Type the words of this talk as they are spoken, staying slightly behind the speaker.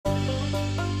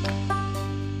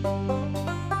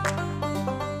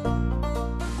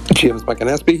James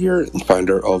McAnespy here,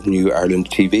 founder of New Ireland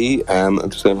TV. I'm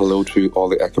just saying hello to all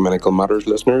the Ecumenical Matters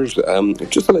listeners.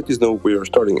 Just to let you know, we are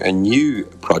starting a new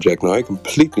project now, a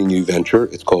completely new venture.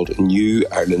 It's called New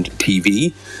Ireland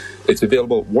TV. It's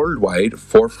available worldwide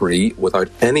for free without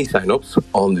any sign-ups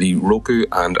on the Roku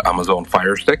and Amazon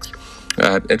Fire Sticks.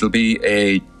 It'll be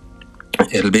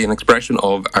an expression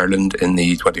of Ireland in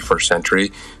the 21st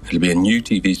century. It'll be a new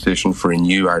TV station for a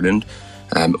new Ireland.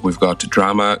 We've got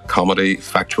drama, comedy,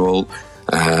 factual,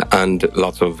 and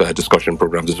lots of discussion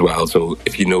programs as well. So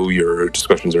if you know your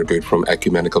discussions are good from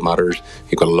Ecumenical Matters,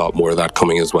 you've got a lot more of that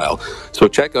coming as well. So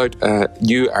check out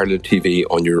New Ireland TV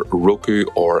on your Roku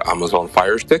or Amazon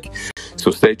Fire Stick.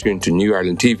 So stay tuned to New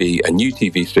Ireland TV, a new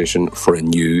TV station for a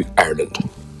new Ireland.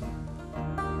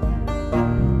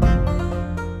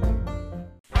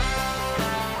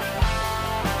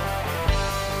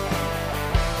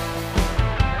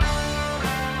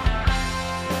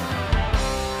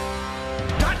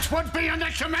 Would be an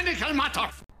ecumenical matter.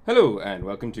 Hello and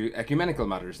welcome to Ecumenical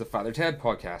Matters, the Father Ted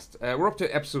podcast. We're up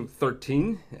to episode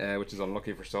 13, which is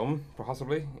unlucky for some,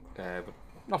 possibly, but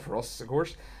not for us, of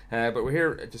course. But we're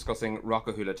here discussing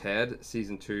Rockahula Ted,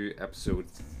 season 2, episode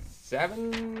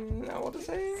 7. I want to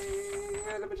say.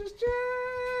 Let me just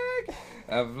check.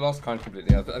 I've lost count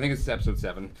completely. I think it's episode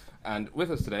 7. And with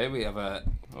us today we have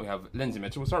Lindsay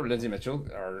Mitchell. We'll start with Lindsay Mitchell,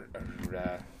 our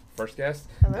first guest,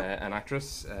 an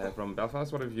actress from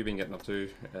Belfast. What have you been getting up to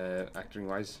acting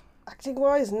wise? Acting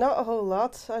wise, not a whole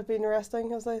lot. I've been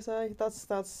resting, as they say. That's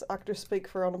actors speak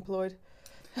for unemployed.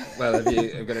 Well, have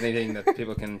you got anything that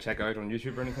people can check out on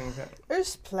YouTube or anything like that?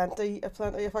 There's plenty.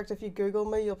 In fact, if you Google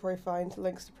me, you'll probably find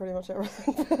links to pretty much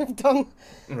everything that I've done.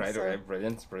 Right, so okay,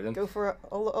 brilliant. Go for it,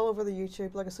 all over the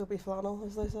YouTube, like a soapy flannel,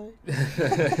 as they say.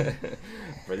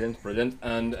 Brilliant.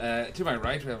 And to my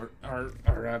right, we have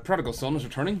our prodigal son is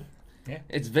returning. Yeah.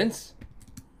 It's Vince.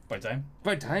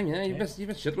 About time, yeah. You've missed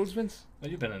shitloads, Vince. Well,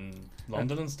 you've been in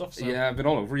London and stuff, so... Yeah, I've been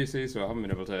all over, you see, so I haven't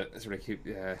been able to sort of keep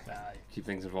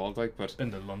things involved, like, but...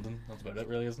 Been to London, that's about it,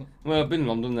 really, isn't it? Well, I've been in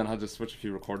London, then I had to switch a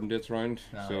few recording dates around.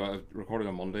 No. So I recorded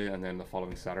on Monday, and then the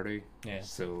following Saturday. Yeah.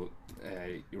 So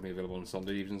you're only available on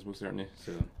Sunday evenings, most certainly,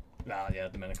 so... Yeah,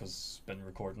 Domenico's been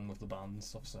recording with the band and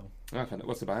stuff, so...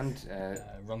 What's the band?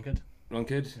 Runkid.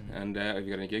 Runkid, and have you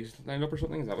got any gigs lined up or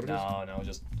something? Is that what it is? No,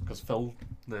 just because Phil,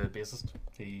 the bassist,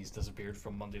 he's disappeared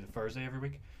from Monday to Thursday every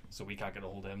week, so we can't get a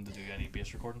hold of him to do any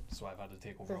bass recording, so I've had to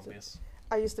take over on bass.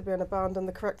 I used to be in a band, and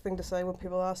the correct thing to say when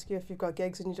people ask you if you've got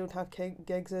gigs and you don't have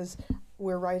gigs is,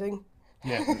 we're writing.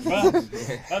 Yeah, well,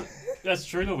 that's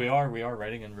true though, we are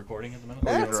writing and recording at the minute.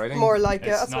 That's writing? more like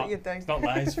it, that's not, what you think. It's not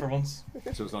lies for once.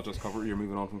 So it's not just cover, you're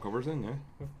moving on from covers then, yeah?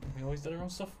 We always did our own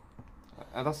stuff.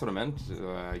 That's what I meant.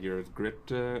 You're a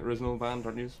great original band,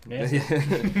 aren't you? Yeah.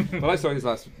 Well, I saw you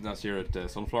last year at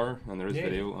Sunflower, and there is Yeah.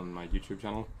 video on my YouTube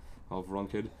channel of Ron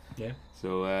Kid. Yeah.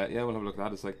 So we'll have a look at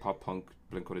that. It's like pop punk,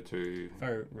 Blink-182. If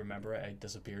I remember it, I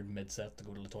disappeared mid-set to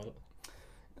go to the toilet.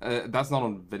 That's not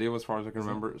on video as far as I can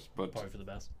remember, but Probably for the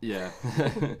best. yeah.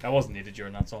 I wasn't needed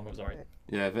during that song, it was alright.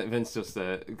 Yeah, Vince just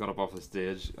got up off the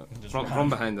stage Just from ran.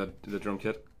 behind the drum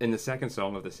kit in the second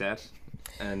song of the set,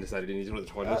 and decided he needed to go to the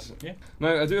toilet. Yeah.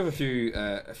 Now I do have a few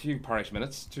parish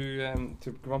minutes to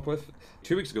come up with.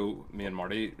 2 weeks ago, me and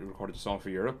Marty recorded a song for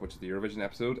Europe, which is the Eurovision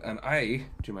episode, and I,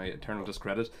 to my eternal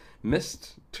discredit,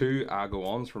 missed 2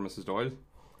 go-ons for Mrs. Doyle.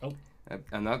 Oh.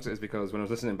 And that is because when I was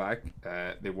listening back,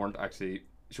 they weren't actually.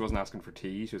 She wasn't asking for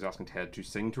tea. She was asking Ted to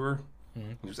sing to her.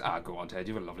 Mm-hmm. She was, go on, Ted.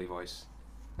 You have a lovely voice.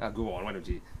 Go on, why don't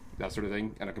you? That sort of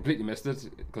thing. And I completely missed it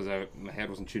because my head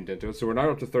wasn't tuned into it. So we're now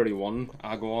up to 31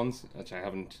 go-ons, which I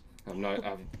haven't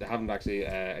actually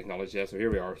acknowledged yet. So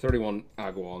here we are, 31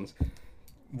 go-ons.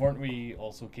 Weren't we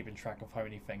also keeping track of how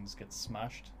many things get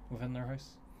smashed within their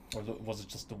house? Or was it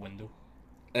just the window?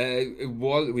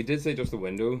 We did say just the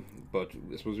window, but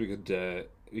I suppose we could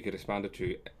expand it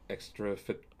to extra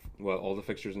fit. Well, all the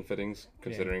fixtures and fittings,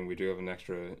 considering we do have an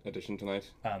extra edition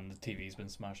tonight. And the TV's been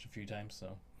smashed a few times,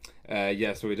 so...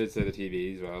 So we did say the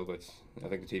TV as well, but I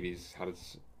think the TV's had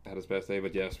its best day.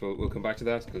 But yes, we'll come back to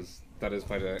that, because that is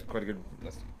quite a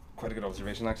good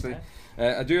observation, actually.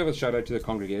 Yeah. I do have a shout out to the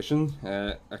congregation.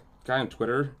 A guy on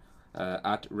Twitter,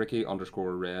 at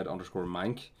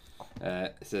Ricky_Red_Mank,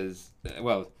 says,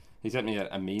 he sent me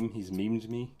a meme. He's memed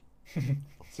me.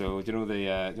 So, do you know the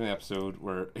episode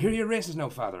where, "Here you're racist now,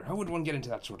 father. How would one get into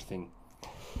that sort of thing?"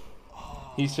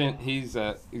 He's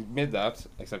made that,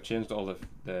 except changed all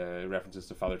the references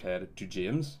to Father Ted to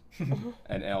James,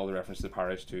 and all the references to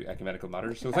parish to ecumenical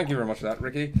matters. So thank you very much for that,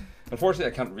 Ricky.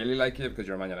 Unfortunately, I can't really like you because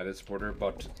you're a Man United supporter,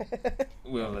 but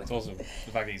well, It's also the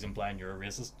fact that he's implying you're a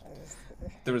racist.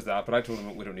 there was that. But I told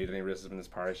him we don't need any racism in this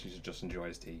parish. He should just enjoy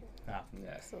his tea. Ah. Yeah.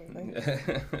 Absolutely.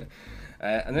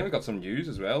 And then we got some news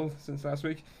as well since last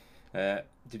week.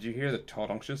 Did you hear that Todd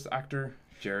Unctious actor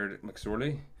Jared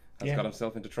McSorley has Yeah. got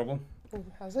himself into trouble? Oh,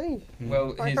 has he?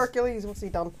 Well, By Hercules, what's he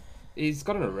done? he's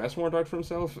got an arrest warrant out for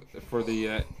himself for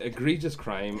the egregious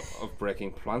crime of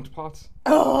breaking plant pots.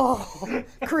 Oh,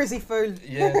 crazy fool.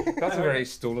 Yeah, that's a very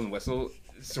stolen whistle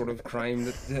sort of crime.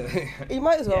 That He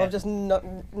might as well Yeah. have just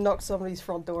knocked somebody's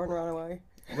front door and ran away.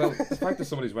 well, the fact that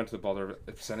somebody's went to the bother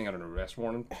of sending out an arrest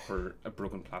warrant for a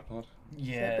broken plant pot. It's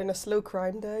Yeah. been a slow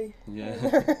crime day. Yeah.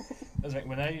 I was like,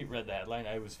 when I read the headline,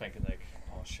 I was thinking like,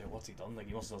 oh shit, what's he done? Like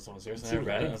he must have done something serious. And I Seems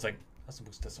read it, right. and I was like, that's the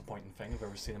most disappointing thing I've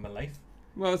ever seen in my life.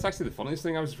 Well, it's actually the funniest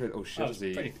thing. I was afraid, oh shit, That is was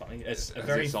he... pretty funny. It's a has he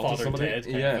very assaulted Father somebody? Ted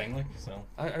kind Yeah. of thing, like so.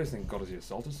 I was thinking, God, has he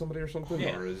assaulted somebody or something?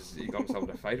 Yeah. Or has he got himself in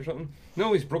a fight or something?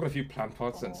 No, he's broken a few plant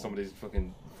pots and somebody's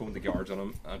fucking phoned the guards on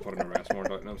him and put an arrest warrant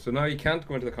out on him. So now he can't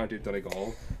go into the county of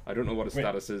Donegal. I don't know what his Wait.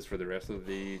 status is for the rest of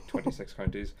the 26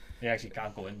 counties. He actually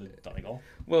can't go into Donegal.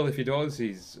 Well, if he does,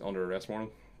 he's under arrest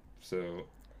warrant. So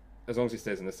as long as he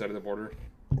stays on this side of the border,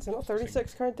 Is it not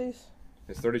 36 counties?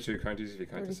 it's 32 counties if you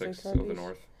count the 32 6 of the counties.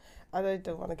 north. I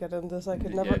don't want to get into this. I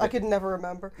could Yeah, never. I but- could never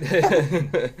remember.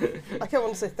 I can't want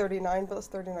to say 39, but it's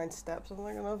 39 steps. I'm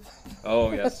thinking of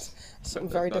Oh yes,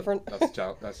 something very different.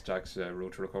 That's Jack's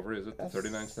road to recovery, is it? The That's-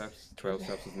 39 steps, 12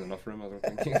 steps isn't enough for him, I don't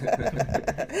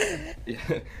think.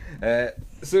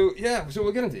 So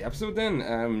we'll get into the episode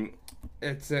then.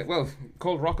 It's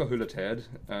called Rockahula Ted,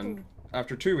 and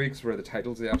after 2 weeks where the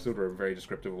titles of the episode were very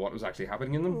descriptive of what was actually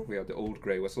happening in them, we had the old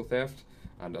grey whistle theft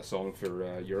and a song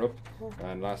for Europe,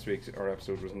 and last week's our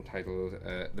episode was entitled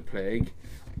The Plague,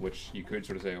 which you could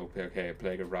sort of say, okay, a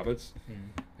plague of rabbits.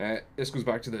 This goes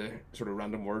back to the sort of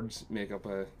random words make up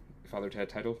a Father Ted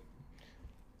title.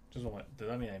 Just one minute. Did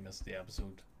that mean I missed the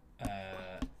episode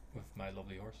with My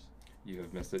Lovely Horse? You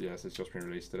have missed it, yes, it's just been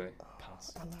released today.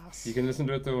 Pass. Alas. You can listen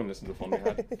to it though and listen to the fun we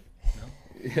had.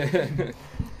 No.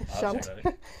 Shan't.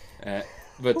 Absolutely.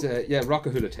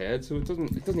 Rockahula Ted, so it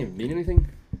doesn't even mean anything.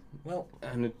 Well,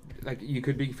 And it, like you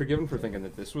could be forgiven for thinking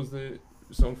that this was the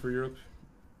song for Europe,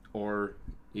 or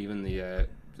even the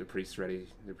priest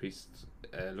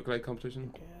lookalike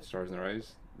competition, Yeah. Stars in Their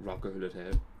Eyes, Rockahula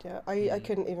Ted. Yeah, I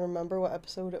couldn't even remember what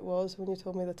episode it was when you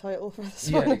told me the title for this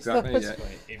Yeah, one. exactly, So yeah.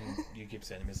 right, even you keep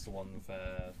saying I missed the one with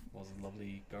was it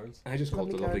Lovely Girls? I just called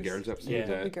it the Lovely Girls. Girls episode.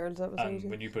 Yeah. The girls episode. And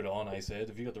when you put it on, I said,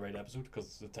 "Have you got the right episode?"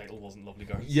 Because the title wasn't Lovely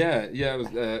Girls. Yeah, it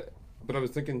was. But I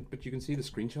was thinking, but you can see the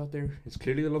screenshot there. It's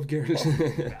clearly the Love Girls.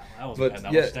 Yeah, I wasn't paying But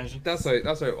that yeah, much attention.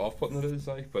 that's how off-putting it is.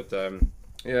 Like, but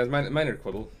yeah, it's minor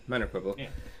quibble. Yeah.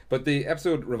 But the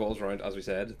episode revolves around, as we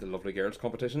said, the Lovely Girls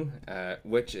competition,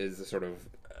 which is a sort of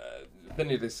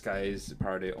thinly disguised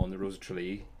parody on the Rose of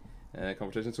Tralee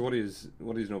competition. So what do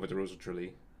you know about the Rose of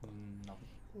Tralee? No.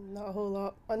 Not a whole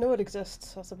lot. I know it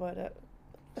exists. That's about it.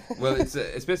 Well, it's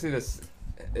basically this.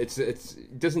 It's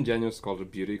disingenuous to call it a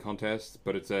beauty contest,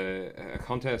 but it's a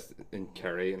contest in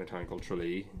Kerry in a town called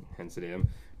Tralee, hence the name,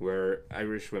 where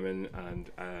Irish women and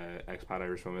expat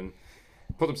Irish women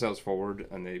put themselves forward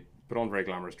and they put on very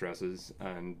glamorous dresses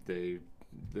and they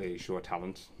show a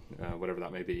talent, whatever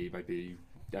that may be. It might be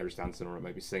Irish dancing, or it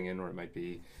might be singing, or it might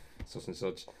be such and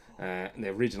such. And they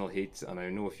have regional heats, and I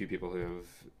know a few people who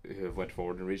have went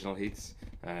forward in regional heats.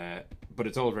 But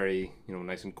it's all very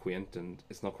nice and quaint, and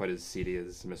it's not quite as seedy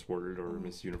as Miss World or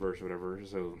Miss Universe or whatever.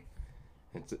 So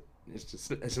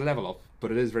it's a level up,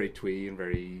 but it is very twee and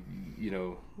very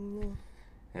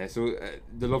So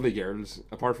the Lovely Girls,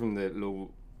 apart from the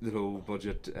low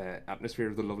budget atmosphere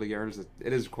of the Lovely Girls,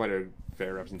 it is quite a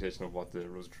fair representation of what the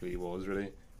Rose Tree was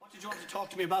really. What did you want to talk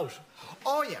to me about?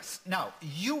 Oh, yes. Now,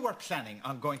 you were planning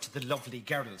on going to the Lovely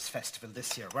Girls Festival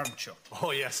this year, weren't you?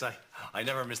 Oh, yes, I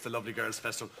never miss the Lovely Girls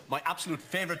Festival. My absolute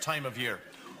favourite time of year.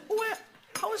 Oh,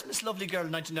 How is Miss Lovely Girl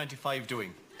 1995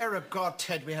 doing? God,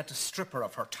 Ted, we had to strip her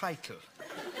of her title.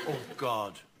 Oh,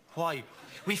 God. Why?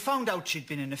 We found out she'd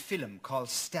been in a film called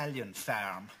Stallion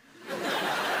Farm.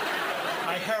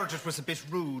 I heard it was a bit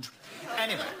rude.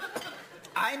 Anyway,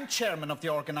 I'm chairman of the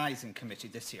organising committee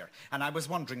this year, and I was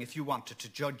wondering if you wanted to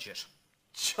judge it.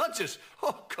 Judge it?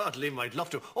 Oh, God, Liam, I'd love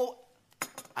to. Oh,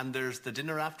 and there's the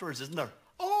dinner afterwards, isn't there?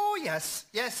 Oh, yes,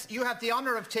 yes. You have the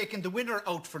honour of taking the winner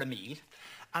out for a meal.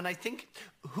 And I think,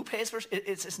 who pays for it?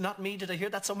 It's not me. Did I hear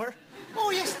that somewhere?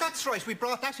 Oh, yes, that's right. We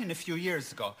brought that in a few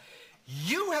years ago.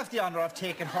 You have the honour of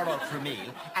taking her out for a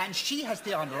meal, and she has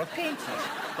the honour of paying for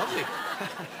it. Lovely.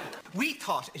 We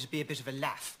thought it'd be a bit of a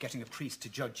laugh getting a priest to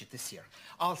judge it this year.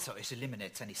 Also, it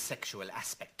eliminates any sexual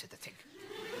aspect to the thing.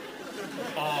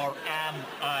 Or am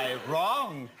I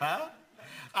wrong, huh?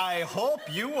 I hope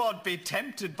you won't be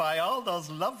tempted by all those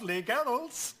lovely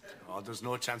girls. Oh, there's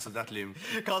no chance of that, Liam.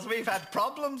 Because we've had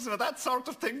problems with that sort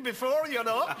of thing before, you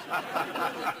know.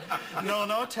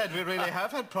 No, Ted, we really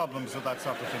have had problems with that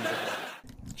sort of thing before.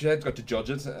 Jed's got to judge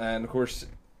it, and of course,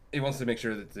 he wants to make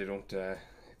sure that they don't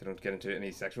get into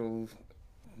any sexual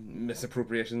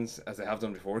misappropriations as they have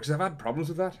done before. Because I've had problems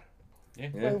with that.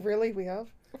 Yeah. Oh, really? We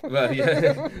have? Well,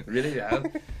 yeah, really,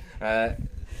 yeah.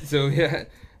 So yeah,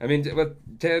 I mean, well,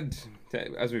 Ted,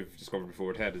 as we've discovered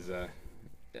before, Ted is a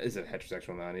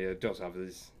heterosexual man. He does have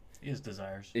his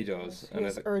desires. He does.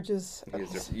 His urges.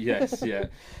 Yes, yeah.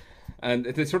 And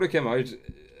it sort of came out,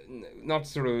 not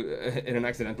sort of in an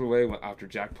accidental way, after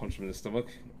Jack punched him in the stomach.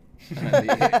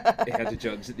 And he had to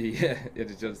judge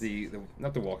the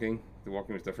not the walking. The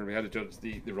walking was different. We had to judge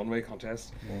the runway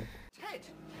contest. Yeah. Ted,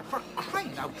 for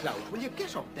crying out loud, will you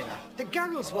get up there? The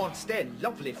girls won't stay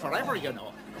lovely forever, you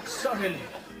know. Sorry,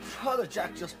 Father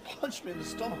Jack just punched me in the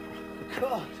stomach.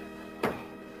 God.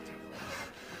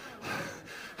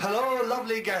 Hello,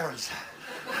 lovely girls.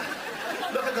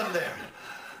 Look at them there.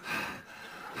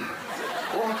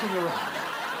 Walking around.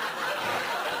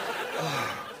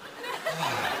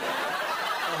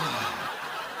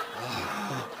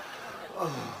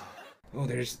 Oh,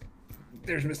 there's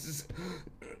Mrs.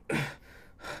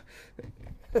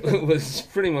 was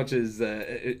pretty much his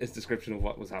description of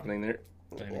what was happening there.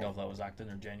 I don't even know if that was acting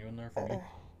or genuine there for me.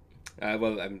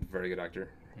 Well, I'm a very good actor.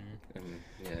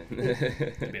 Yeah.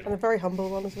 And a very humble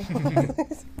one as well.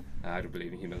 I don't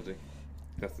believe in humility.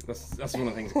 That's one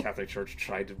of the things the Catholic Church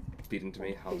tried to beat into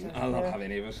me. I'll not have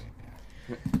any of it.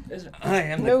 I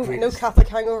am no Catholic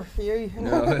hangover for you.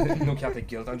 No Catholic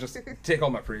guilt. I'll just take all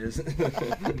my praise.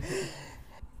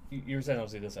 You were saying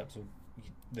obviously this episode,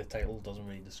 the title doesn't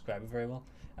really describe it very well.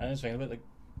 And I was thinking about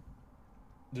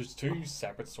there's two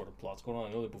separate sort of plots going on.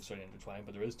 I know they're both sort of intertwined,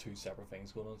 but there is two separate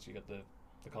things going on. So you got the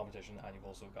competition, and you've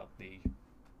also got the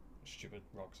stupid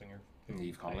rock singer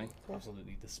Eve Conley. I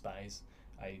absolutely despise.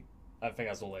 I think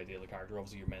that's the whole idea of the character.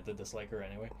 Obviously, you're meant to dislike her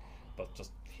anyway, but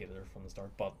just hated her from the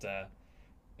start. But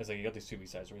it's like you got these two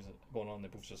B-side stories going on. They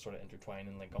both just sort of intertwine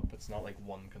and link up. It's not like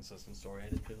one consistent story. I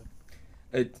didn't feel like.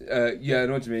 Yeah, I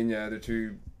know what you mean. Yeah,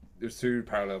 there's two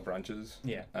parallel branches.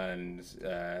 Yeah, and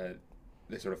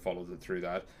they sort of followed it through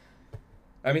that.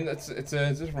 I mean, it's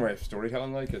a different way of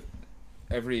storytelling. Like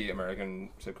every American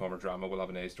sitcom or drama will have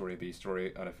an A story, a B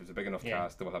story, and if it's a big enough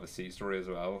cast, they will have a C story as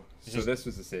well. So this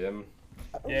was the same.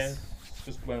 Yeah,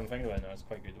 just when I'm thinking about it now, it's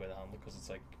quite good the way they handle it, because it's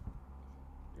like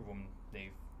your woman,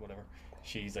 Dave, whatever,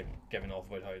 she's like giving off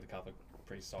about how the Catholic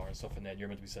priests are and stuff, and then you're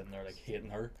meant to be sitting there like hating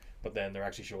her, but then they're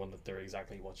actually showing that they're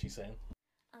exactly what she's saying.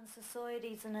 And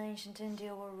societies in ancient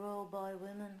India were ruled by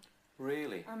women.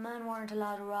 Really? And men weren't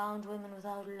allowed around women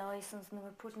without a licence, and they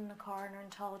were put in a corner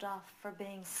and told off for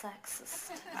being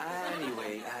sexist.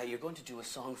 Anyway, you're going to do a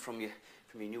song from your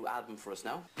new album for us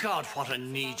now? God, what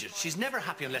an idiot. She's never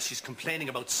happy unless she's complaining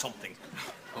about something.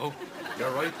 Oh,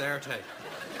 you're right there, Ted.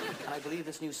 I believe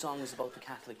this new song is about the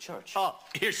Catholic Church. Oh,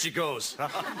 here she goes.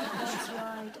 That's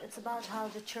right. It's about how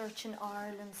the church in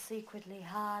Ireland secretly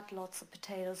had lots of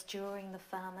potatoes during the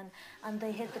famine, and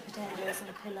they hid the potatoes in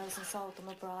the pillows and sold them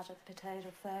abroad at potato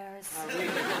fairs. Oh, really?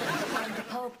 And the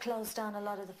Pope closed down a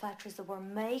lot of the factories that were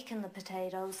making the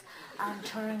potatoes and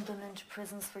turned them into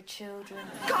prisons for children.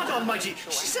 God almighty,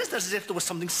 she says that as if there was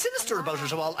something sinister about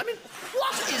her all. I mean,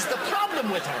 what is the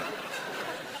problem with her?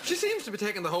 She seems to be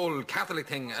taking the whole Catholic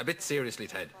thing a bit seriously,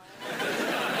 Ted.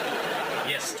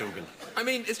 Yes, Dougal. I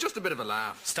mean, it's just a bit of a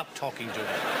laugh. Stop talking, Dougal.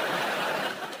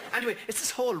 Anyway, it's this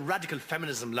whole radical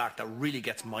feminism lark that really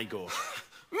gets my goat.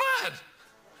 Mad!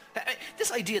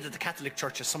 This idea that the Catholic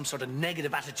Church has some sort of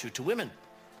negative attitude to women.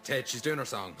 Ted, she's doing her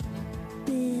song.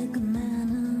 Big man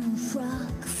in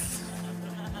frocks,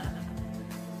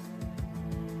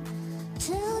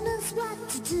 tell us what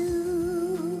to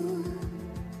do.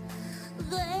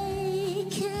 They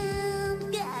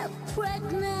can get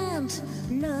pregnant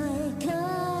like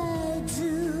I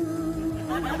do.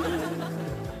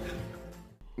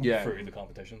 Yeah. Through the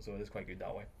competition, so it is quite good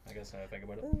that way, I guess, now I think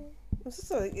about it.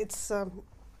 It's the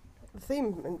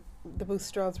theme in the both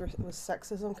strands was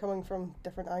sexism coming from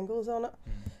different angles on it.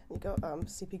 You got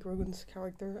C.P. Grogan's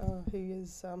character who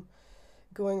is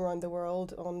going around the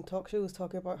world on talk shows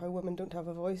talking about how women don't have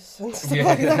a voice and stuff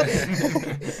like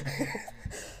that.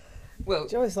 Well,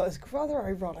 I always thought it's rather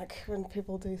ironic when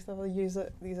people do stuff. They use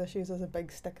these issues as a big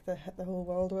stick to hit the whole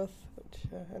world with, which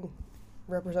and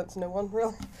represents no one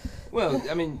really. Well,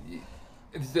 I mean,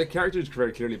 the character is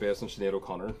very clearly based on Sinead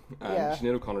O'Connor. Yeah.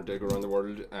 Sinead O'Connor did go around the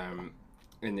world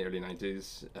in the early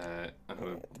 90s. Their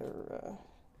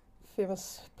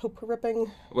famous Pope ripping.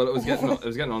 Well, it was getting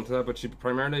onto that, but she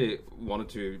primarily wanted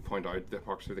to point out the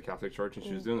hypocrisy of the Catholic Church, and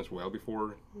she was doing this well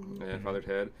before Father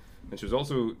Ted, and she was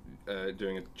also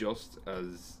doing it just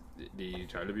as the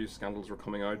child abuse scandals were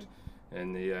coming out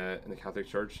in the Catholic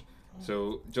Church.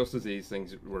 So just as these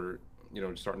things were,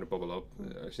 starting to bubble up,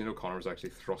 Sinead O'Connor was actually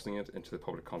thrusting it into the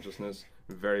public consciousness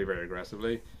very, very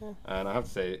aggressively. And I have to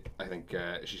say, I think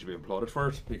she should be applauded for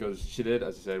it, because she did,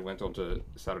 as I said, went on to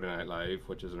Saturday Night Live,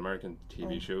 which is an American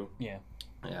TV show. Yeah.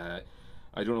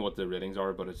 I don't know what the ratings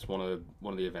are, but it's one of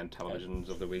the event televisions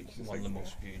of the week. It's One of the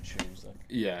most viewed shows.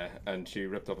 Yeah, and she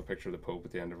ripped up a picture of the Pope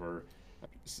at the end of her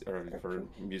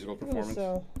musical It performance.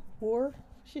 was War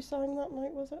she sang that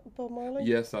night, was it? Bob Marley?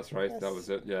 Yes, that's right. Yes. That was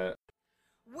it. Yeah.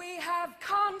 We have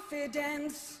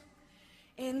confidence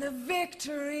in the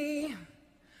victory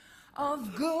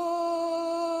of good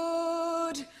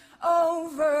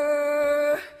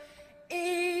over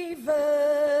evil.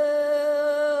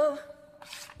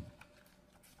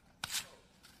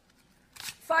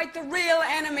 Fight the real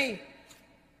enemy.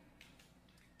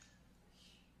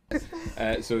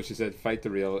 So she said, "Fight the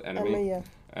real enemy," yeah.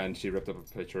 and she ripped up a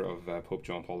picture of Pope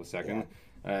John Paul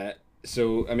II.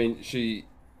 So I mean, she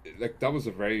was probably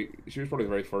the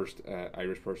very first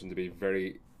Irish person to be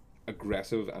very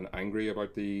aggressive and angry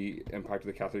about the impact of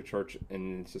the Catholic Church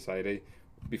in society.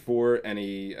 Before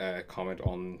any comment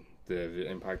on the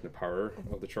impact and the power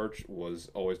of the Church was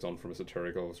always done from a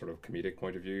satirical, sort of comedic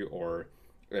point of view, or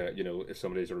if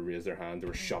somebody sort of raised their hand, they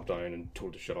were shot down and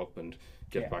told to shut up and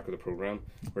get back with the program.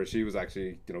 Whereas she was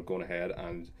actually, going ahead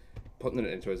and putting it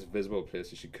into as visible a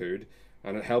place as she could.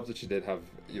 And it helped that she did have,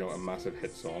 a massive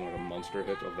hit song, like a monster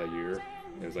hit of that year.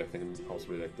 It was, I think,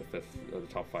 possibly like the 5th or the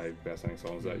top 5 best-selling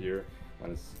songs that year.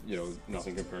 And it's,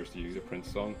 nothing compares to You, the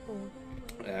Prince song.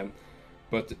 So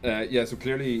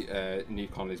clearly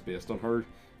Niamh Connolly's based on her.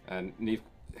 And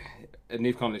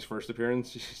Niamh Connolly's first appearance,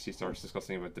 she starts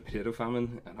discussing about the potato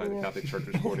famine and how the Catholic Church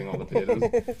was hoarding all the potatoes.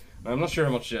 I'm not sure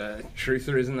how much truth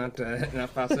there is in that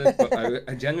facet, but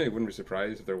I genuinely wouldn't be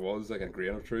surprised if there was like a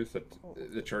grain of truth that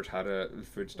the church had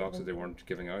food stocks that they weren't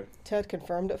giving out. Ted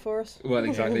confirmed it for us. Well,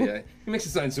 exactly. Yeah, he makes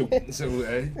it sound so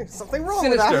There's something wrong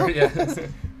sinister. with that.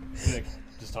 Yeah.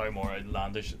 Just how more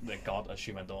outlandish they got as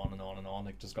she went on and on and on.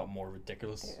 It just got more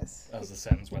ridiculous as the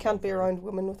sentence You went can't on be further. around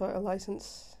women without a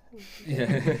license.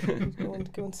 Yeah. go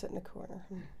and sit in a corner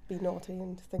and be naughty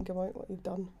and think about what you've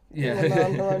done. Yeah. To a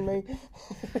man around me.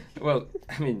 Well,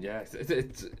 I mean, yeah,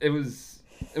 it was.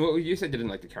 Well, you said you didn't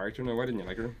like the character. Now, why didn't you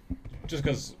like her? Just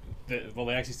because, they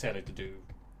actually set out to do,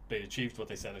 they achieved what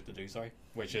they set out to do,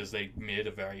 which is they made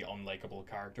a very unlikable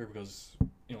character, because,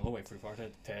 the whole way through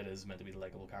Ted is meant to be the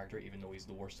likable character, even though he's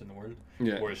the worst in the world.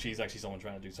 Yeah. Whereas she's actually someone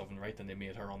trying to do something right, and they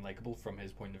made her unlikable from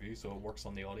his point of view, so it works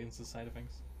on the audience's side of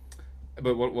things.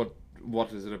 But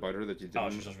what is it about her that you didn't? Oh,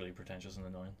 she's just really pretentious and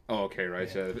annoying. Oh, okay, right.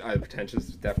 Yeah, pretentious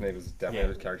definitely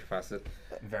a character facet.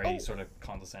 Very sort of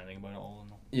condescending about it all.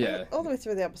 Yeah. All the way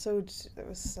through the episode, there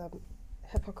was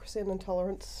hypocrisy and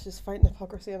intolerance. She's fighting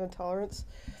hypocrisy and intolerance.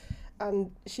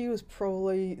 And she was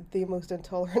probably the most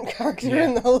intolerant character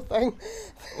in the whole thing.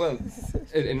 Well,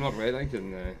 in what way? Like,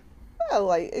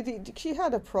 well, she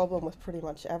had a problem with pretty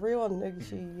much everyone.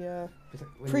 She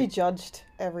prejudged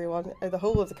everyone. The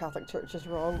whole of the Catholic Church is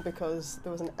wrong because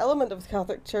there was an element of the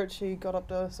Catholic Church who got up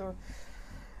to sort of...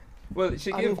 Well,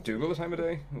 she gave Dougal the time of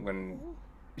day when...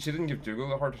 She didn't give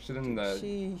Dougal a hard...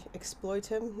 She exploit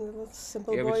him, the little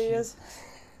simple boy he is.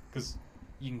 Because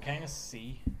you can kind of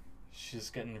see she's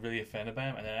getting really offended by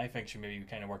him, and then I think she maybe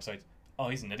kind of works out, oh,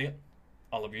 he's an idiot,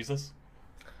 I'll abuse this.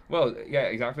 Well, yeah,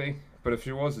 exactly. But if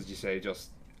she was, as you say, just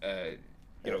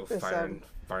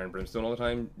fire and brimstone all the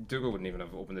time, Dougal wouldn't even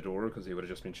have opened the door because he would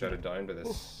have just been shouted down by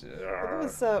this. There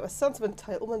was a sense of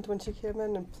entitlement when she came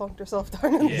in and plonked herself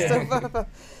down on the sofa.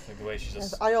 Like the way she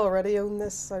just... I already own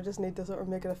this, so I just need to sort of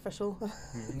make it official.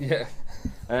 Yeah.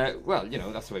 Well,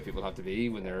 that's the way people have to be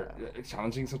when they're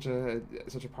challenging such a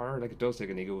power. Like, it does take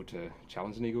an ego to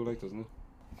challenge an ego, like, doesn't it?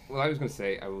 Well, I was going to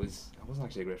say I wasn't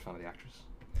actually a great fan of the actress.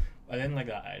 I didn't like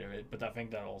that either, but I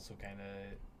think that also kind of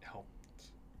helped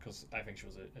because I think she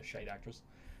was a shite actress.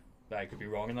 I could be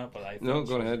wrong in that, but I think no,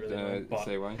 go ahead. Really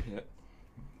say why. Yeah.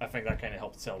 I think that kind of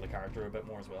helped sell the character a bit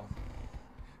more as well.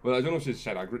 Well, I don't know if she's a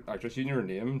shite actress. You know her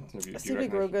name. Phoebe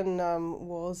Grogan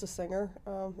was a singer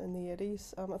in the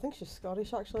 80s. I think she's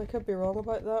Scottish, actually. I could be wrong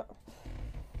about that.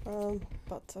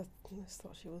 but I just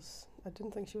thought she was. I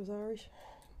didn't think she was Irish.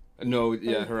 No,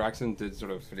 yeah, her accent did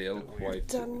sort of feel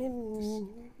quite.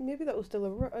 Maybe that was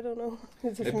deliberate. I don't know. It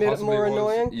just It made it possibly more was.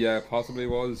 annoying. Yeah, possibly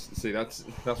was. See, that's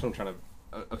what I'm trying to.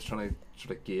 I was trying to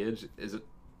sort of gauge.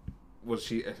 Was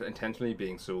she intentionally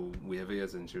being so wavy,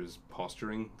 as in she was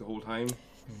posturing the whole time,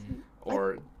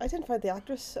 or I didn't find the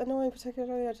actress annoying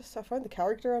particularly. I found the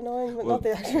character annoying, but not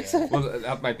the actress. Well,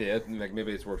 that might be it. Like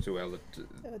maybe it's worked so well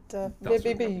that.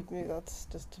 Maybe that's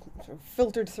just sort of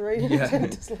filtered through Yeah.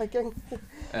 disliking.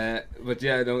 But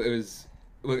yeah, no, it was.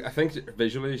 Well, I think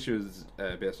visually she was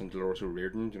based on Dolores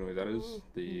O'Riordan. Do you know who that is?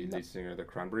 The lead singer of the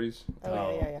Cranberries.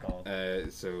 Oh, yeah.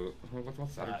 God. So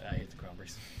what's that? I hate the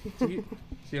Cranberries.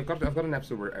 See, I've got an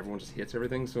episode where everyone just hates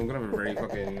everything, so I'm gonna have a very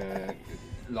fucking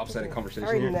lopsided conversation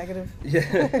Very here. negative.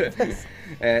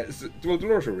 Yeah. Well,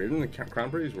 Dolores O'Riordan, the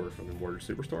Cranberries were fucking world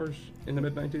superstars in the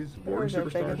mid '90s. World They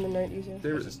were big superstars. in the 90s, yeah.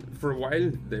 They were for a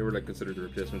while. They were like considered the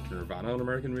replacement to Nirvana on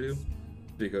American radio.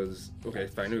 Because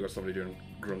finally we got somebody doing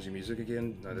grungy music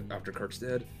again now that after Kurt's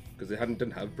dead, because they didn't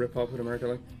have Britpop in America,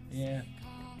 like. Yeah.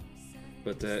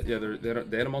 But yeah,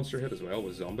 they had a monster hit as well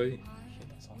with Zombie.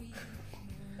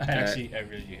 I hate that song. I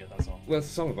really do hate that song. Well, it's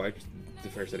a song about the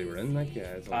fair city we're in, like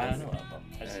yeah. I know that, but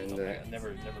I just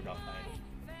never got behind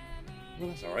it. Well,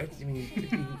 that's all right. I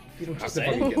mean, you don't have Just to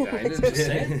saying. fucking get behind Just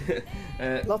saying.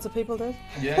 it. Lots of people did.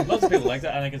 Yeah, lots of people like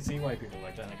that, and I can see why people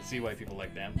like that, and I can see why people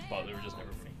like them, but they were just never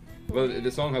for me. Well,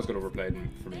 the song has got overplayed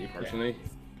for me personally,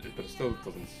 but it still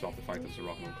doesn't stop the fact that it's a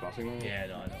rock and roll classic now. Yeah,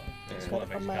 no, I know. It's one of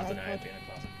the things you can't deny it being a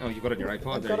classic. Oh, you got it on your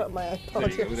iPod? I've got it on my iPod. There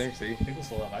you go, yes. there, see. People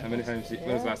still have iPods. How many times? When was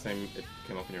the Yeah. last time it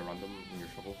came up in your random, in your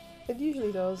shuffle? It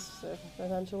usually does,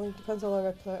 eventually. Depends how long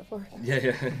I play it for.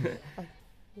 Yeah.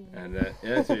 And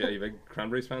yeah, so are you a big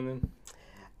Cranberries fan then?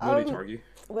 No need to argue.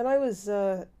 When I was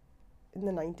in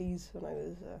the 90s, when I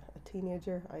was a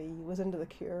teenager, I was into The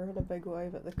Cure in a big way,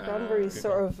 but the Cranberries good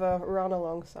sort of ran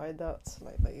alongside that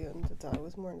slightly, and I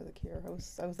was more into The Cure. I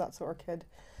was that sort of kid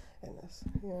in this.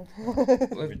 Yeah.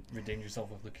 Redeemed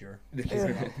yourself with The Cure.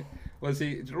 Well,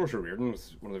 see, Dolores O'Riordan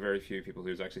was one of the very few people who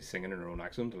was actually singing in her own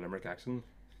accent, a Limerick accent,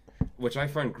 which I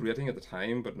found grating at the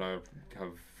time, but now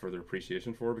have further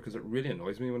appreciation for, because it really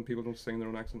annoys me when people don't sing their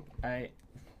own accent. I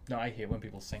hate when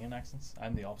people sing in accents.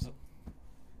 I'm the opposite.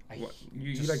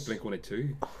 You like Blink-182?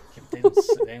 Yeah, but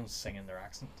they don't sing in their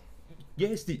accent.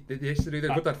 Yes, they used to do. They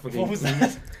put that fucking. What was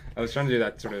that? I was trying to do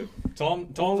that sort of. Tom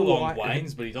DeLonge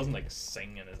whines, but he doesn't like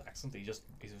sing in his accent. He's just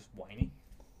whiny.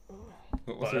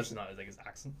 But that's not like his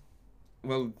accent.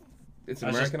 Well, it's an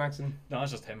American accent. No,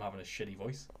 it's just him having a shitty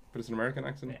voice. But it's an American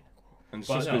accent. Yeah. And it's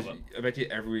just I bet you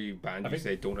every band you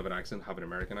say don't have an accent have an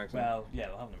American accent. Well, yeah,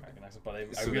 they'll have an American accent, but I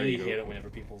So really hate it whenever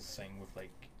people sing with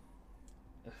like.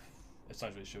 It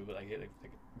sounds really stupid, but I hate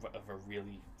like of a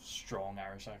really strong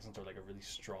Irish accent or like a really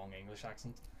strong English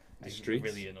accent. The It Streets?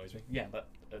 really annoys me. Yeah,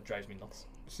 that drives me nuts.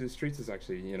 See, the Streets is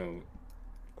actually,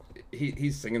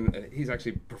 he's singing, he's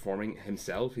actually performing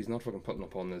himself. He's not fucking putting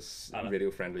up on this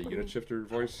radio-friendly unit shifter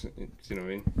voice. You know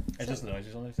what I mean? It just annoys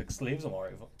me sometimes. Like Slaves, I'm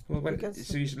alright with it. Well,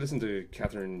 so you should listen to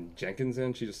Catherine Jenkins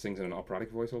then. She just sings in an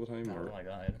operatic voice all the time. I Or don't like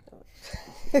that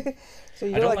either. So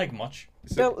you I don't like much.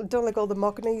 Don't like all the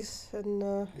Mockneys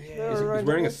and He's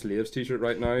wearing a Slaves t-shirt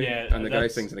right now, Yeah, and the guy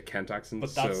that's- sings in a Kent accent.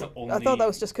 but that's so. the only. I thought that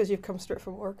was just because you've come straight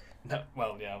from work. No,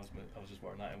 well, yeah, I was just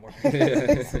wearing that in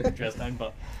work. Dressed down,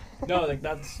 but no, like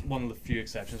that's one of the few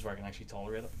exceptions where I can actually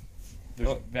tolerate it.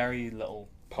 There's very little.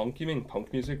 Punk? You mean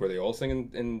punk music where they all sing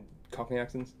in Cockney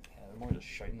accents? They're more just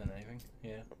shouting than anything.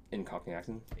 Yeah. In Cockney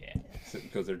accent? Yeah.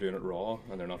 Because they're doing it raw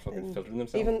and they're not fucking filtering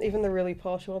themselves. Even the really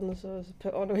posh ones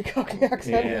put on a Cockney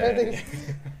accent.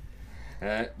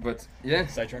 Yeah. But yeah,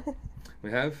 sidetrack.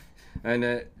 We have,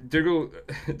 and Dougal,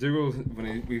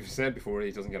 when we've said before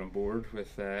he doesn't get on board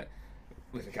with the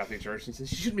Catholic Church, he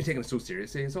says you shouldn't be taking it so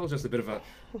seriously. It's all just a bit of a.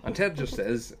 And Ted just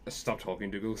says, "Stop talking,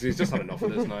 Dougal." So he's just had enough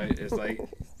of this now. It's like,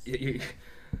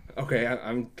 okay,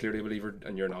 I'm clearly a believer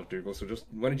and you're not, Dougal. So just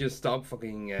why don't you stop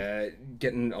fucking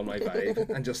getting on my vibe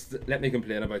and just let me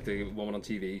complain about the woman on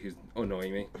TV who's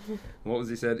annoying me. What was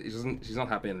he said? She's not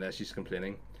happy unless she's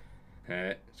complaining.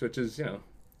 So which is,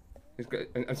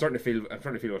 I'm starting to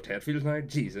feel what Ted feels now.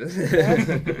 Jesus.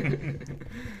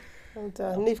 And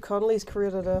Niamh Connolly's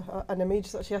created an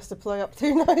image that she has to play up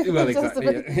to now. Well,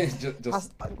 exactly.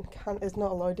 Is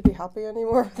not allowed to be happy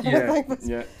anymore.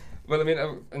 Yeah. Well, I mean,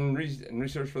 in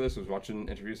research for this, I was watching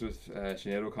interviews with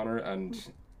Sinead O'Connor, and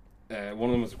one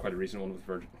of them was quite a recent one with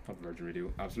Virgin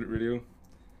Radio, Absolute Radio,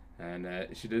 and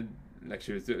she did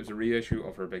it was a reissue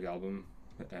of her big album,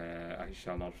 I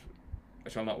shall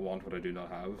not want what I do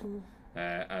not have,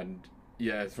 and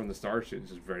Yeah, from the start, she was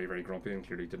just very, very grumpy and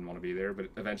clearly didn't want to be there. But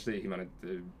eventually,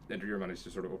 the interviewer managed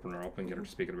to sort of open her up and get her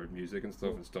speaking about music and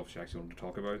stuff she actually wanted to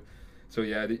talk about. So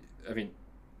yeah, I mean,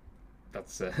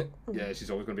 that's yeah, she's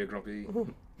always going to be a grumpy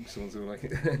so and so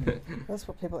like. That's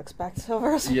what people expect of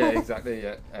her. Yeah, exactly.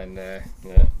 Yeah, and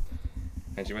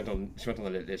and she went on the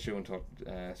Late Late Show and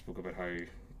spoke about how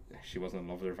she wasn't in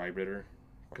love with her vibrator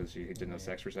because she didn't have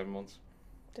sex for 7 months.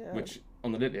 Yeah. Which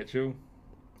on the Late Late Show,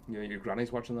 you know, your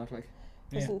granny's watching that like.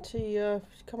 Hasn't she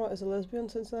come out as a lesbian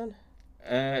since then?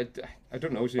 I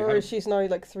don't know. She's now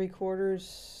like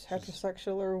 3/4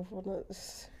 heterosexual or what?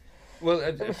 Well,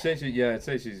 I'd say I'd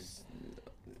say she's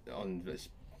on this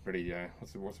pretty.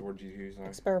 What's the word you use now?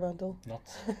 Experimental.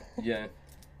 Nuts. Yeah,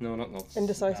 no, not nuts.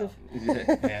 Indecisive.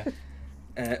 Yeah.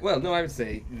 Well, no, I would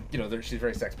say she's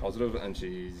very sex positive, and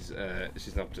she's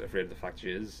not afraid of the fact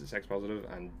she is sex positive,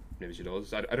 and maybe she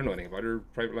does. I don't know anything about her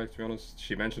private life, to be honest.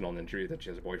 She mentioned on the interview that she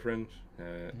has a boyfriend,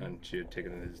 and she had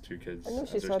taken his 2 kids I know as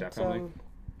she's her had stepfamily.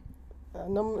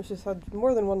 she's had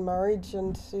more than one marriage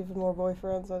and even more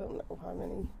boyfriends. I don't know how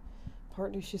many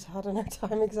partners she's had in her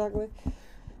time exactly.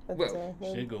 But, Well,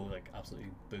 she did go like absolutely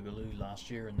boogaloo last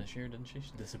year and this year, didn't she?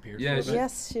 She disappeared. Yeah, for a bit.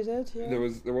 yes, she did. Yeah. There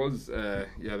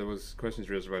was questions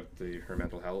raised about her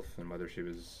mental health and whether she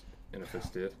was in a fit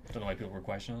state. I don't know why people were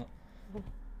questioning it.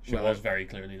 She Well, was very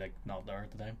clearly like not there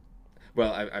at the time.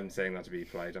 Well, I'm saying that to be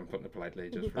polite. I'm putting it politely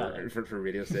just Oh. for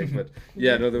radio's sake. But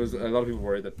yeah, no, there was a lot of people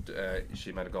worried that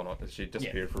she might have gone on. She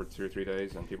disappeared for 2 or 3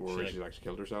 days, and people were worried she actually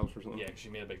killed herself or something. Yeah, 'cause she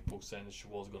made a big post saying that she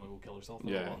was going to go kill herself.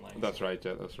 Yeah, online, that's so. right.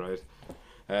 Yeah, that's right.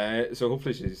 So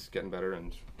hopefully she's getting better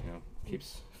and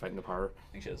keeps fighting the power.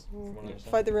 I think she is. From what I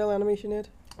understand. Fight the real enemy, she did.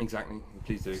 Exactly.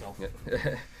 Please do. Yourself.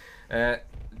 Yeah.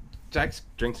 Jack's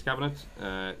drinks cabinet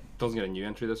doesn't get a new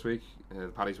entry this week. The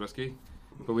Paddy's whiskey,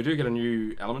 but we do get a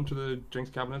new element to the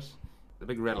drinks cabinet. The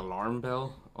big red alarm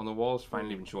bell on the wall is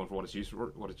finally been shown for what it's used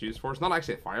for. It's not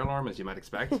actually a fire alarm as you might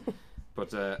expect,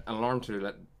 but an alarm to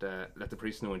let the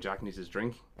priest know when Jack needs his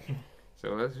drink.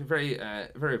 So that's very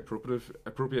very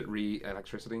appropriate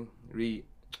rewiring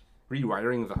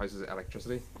of the house's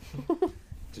electricity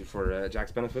for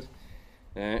Jack's benefit.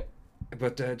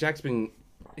 But Jack's been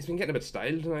getting a bit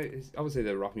styled now. Obviously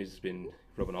the rock music's been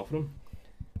rubbing off on him,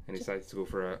 and he decides to go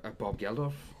for a Bob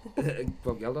Geldof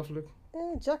look.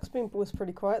 Jack's was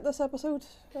pretty quiet this episode.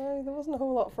 There wasn't a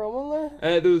whole lot from him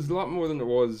there. There was a lot more than there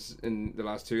was in the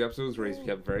last 2 episodes where he's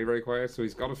kept very, very quiet. So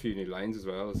he's got a few new lines as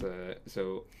well.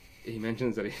 So he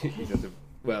mentions that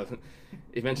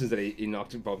he mentions that he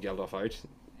knocked Bob Geldof out.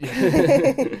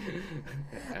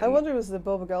 I wonder was the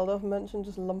Bob Geldof mentioned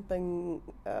just lumping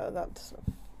that sort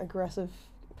of aggressive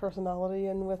personality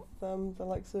in with the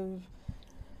likes of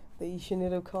the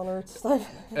Sinead O'Connor stuff.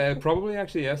 Probably,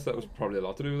 actually, yes. That was probably a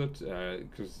lot to do with it.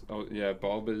 Because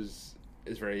Bob is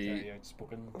very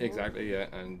outspoken. Exactly, yeah.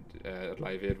 And at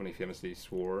Live Aid when he famously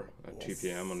swore at 2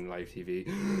 p.m. on live TV.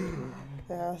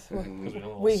 Yeah, because we don't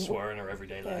all swear in our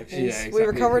everyday lives. Yeah, exactly. We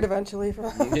recovered eventually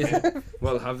from yeah.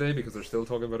 Well, have they? Because they're still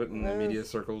talking about it in the media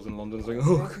circles in London. It's like,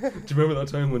 oh, do you remember that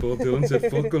time when Bob Dylan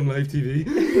said "fuck" on live TV?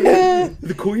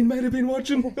 The Queen might have been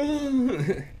watching.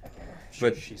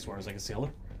 But she swears like a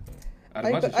sailor.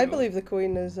 I believe the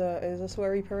Queen is a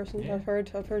sweary person. Yeah. I've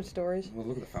heard stories. Well,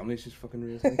 look at the family she's fucking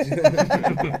raised.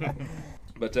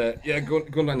 But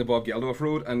going down the Bob Geldof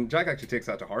road, and Jack actually takes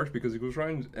that to heart because he goes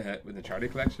around with the charity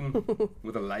collection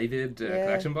with a Live Aid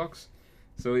collection box.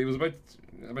 So he was about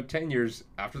 10 years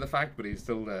after the fact, but he's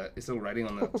still riding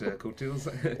on that coattails.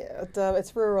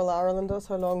 It's rural Ireland. That's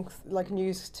how long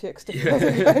news takes to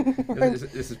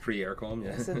This is pre-Aircom.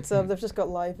 Yeah. Yes, they've just got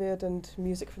Live Aid and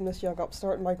music from this young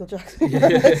upstart Michael Jackson.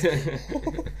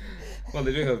 Well,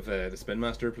 they do have the Spin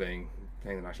Master playing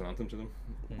the national anthem to them.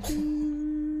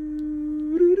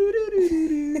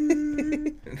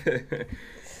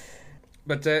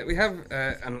 But we have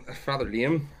Father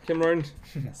Liam came round.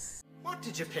 Yes. What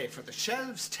did you pay for the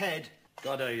shelves, Ted?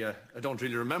 God, I don't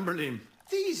really remember, Liam.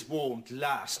 These won't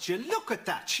last. You look at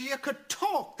that. You could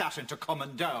talk that into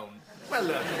coming down. Well,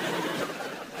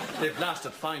 they've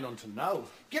lasted fine until now.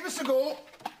 Give us a go.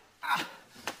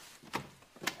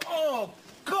 Oh,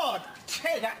 God,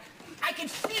 Ted, I can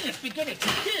feel it beginning to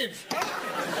give.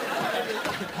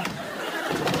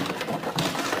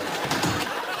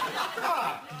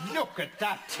 Look at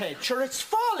that, Ted. Sure, it's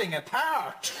falling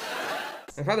apart.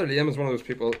 And Father Liam is one of those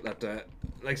people that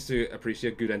likes to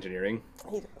appreciate good engineering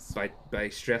by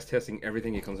stress testing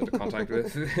everything he comes into contact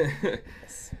with.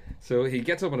 Yes. So he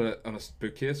gets up on a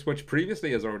bookcase, which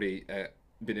previously has already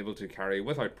been able to carry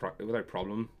without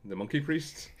problem the monkey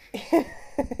priests.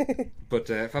 But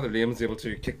Father Liam is able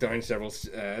to kick down several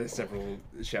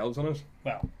shelves on it.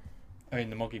 Well, I mean,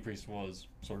 the monkey priest was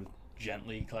sort of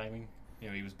gently climbing. You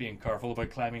know, he was being careful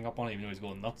about climbing up on it, even though he's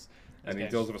going nuts. And he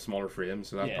does have a smaller frame,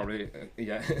 so that probably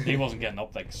he wasn't getting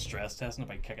up like stress testing it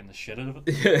by kicking the shit out of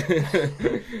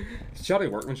it. Shoddy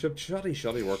workmanship,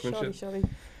 shoddy workmanship. Shoddy.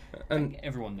 And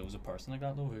everyone knows a person like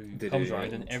that though who comes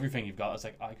around and everything you've got is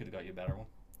like, I could have got you a better one.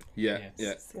 Yeah.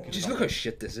 Just look how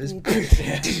shit this is.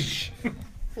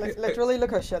 Literally, look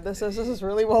how shit this is. This is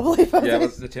really wobbly. Yeah,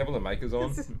 but the table the mic is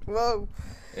on. Whoa.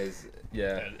 Is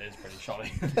it is pretty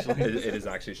shoddy. It is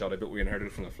actually shoddy, but we inherited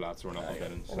it from the flat, so we're not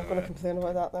complaining. I'm not going to complain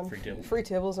about that then. Free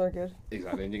tables are good.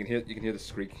 Exactly, and you can hear the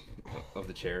squeak of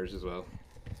the chairs as well.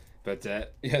 But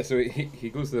so he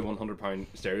goes to the £100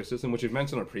 stereo system, which we've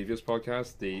mentioned on a previous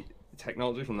podcast. The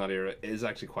technology from that era is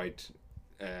actually quite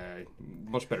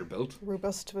much better built.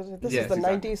 Robust. This is the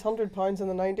 90s, £100 in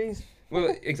the 90s.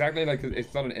 Well, exactly. Like,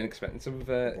 it's not an inexpensive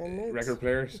record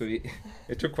player, so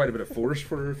it took quite a bit of force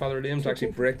for Father Liam to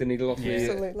actually break the needle off the.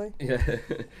 Absolutely. Yeah,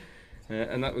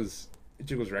 and that was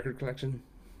Dougal's record collection.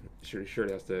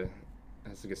 Surely has to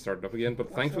get started up again, but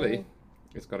thankfully,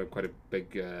 it's got quite a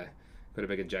big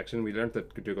injection. We learned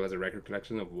that Dougal has a record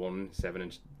collection of 1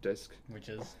 7-inch disc, which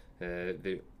is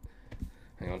hang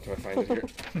on till I find it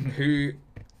here.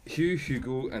 Hugh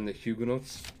Hugo and the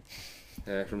Huguenots.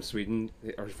 From Sweden,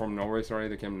 or from Norway, sorry,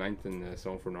 they came 9th in the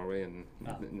Song for Norway in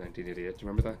 1988. Do you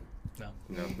remember that?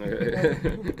 No.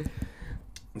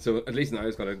 So at least now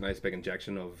it's got a nice big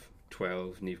injection of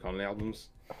 12 Niamh Connolly albums.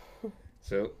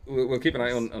 So we'll keep an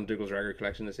eye on Dougal's record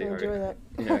collection to see how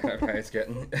it's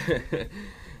getting.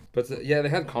 But they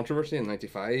had controversy in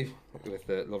 '95 with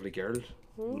the lovely girl,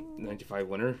 '95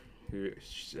 winner, who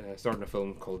starred in a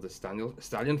film called The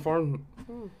Stallion Farm.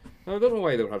 Now, I don't know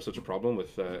why they would have such a problem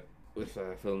with a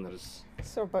film that is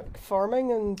so about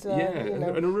farming and in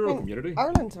a rural community.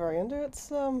 Ireland's very into it.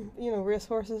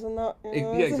 Racehorses and that.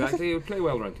 Yeah, exactly. It would play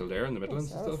well around Kildare in the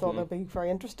Midlands and stuff. I thought they'd be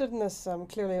very interested in this.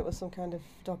 Clearly, it was some kind of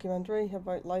documentary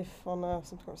about life on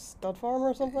some kind of stud farm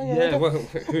or something. Yeah, well,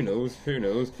 who knows?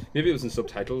 Maybe it was in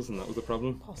subtitles and that was the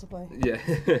problem. Possibly. Yeah.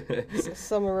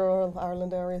 Some rural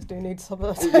Ireland areas do need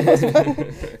subtitles.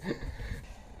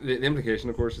 The implication,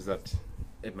 of course, is that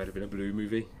it might have been a blue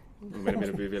movie. It might have been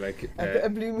a movie like a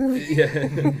blue movie. Yeah,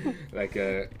 like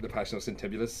The Passion of St.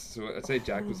 Tibulus. So I'd say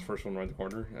Jack was the first one around the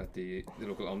corner at the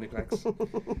local Omniplex.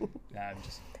 I'm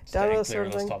just staying clear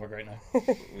of this topic right now.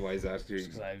 Why is that?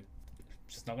 Because I'm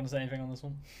just not going to say anything on this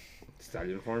one.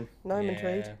 Stallion Farm. No, I'm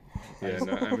intrigued. Yeah,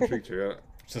 no, I'm intrigued too.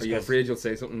 Are you afraid you'll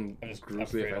say something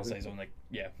grossly offensive? I'll say something like,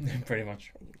 pretty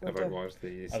much. About what?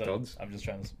 The studs? I'm just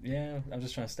trying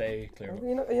to stay clear.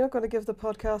 You're not going to give the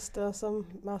podcast some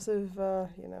massive,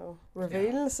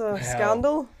 reveals,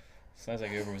 scandal? Sounds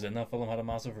like whoever was in that film had a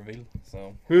massive reveal.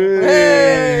 So.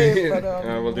 Hey!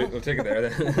 We'll take it there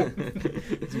then.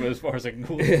 It's about as far as I can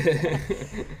go.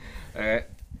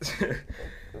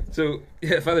 So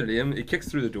Father Liam, he kicks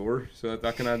through the door, so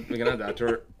we can add that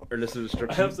to our list of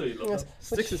instructions. I absolutely love that.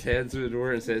 Sticks his head through the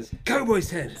door and says, "Cowboys'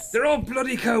 head! They're all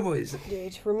bloody cowboys!"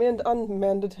 It remained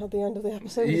unmended at the end of the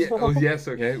episode. Yeah, as well. Oh yes,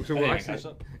 okay. So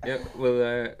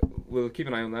we'll keep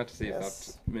an eye on that to see if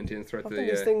that maintains throughout the.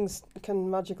 These things can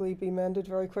magically be mended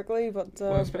very quickly, but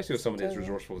especially with somebody as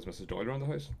resourceful as Mrs. Doyle around the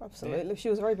house. Absolutely, she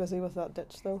was very busy with that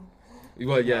ditch though.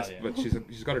 Well, yes, but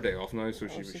she's got her day off now, so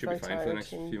she should be fine for the next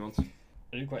few months.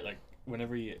 I do quite like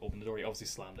whenever he opened the door, he obviously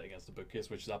slammed it against the bookcase,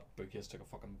 which that bookcase took a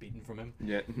fucking beating from him.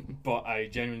 Yeah. But I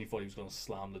genuinely thought he was going to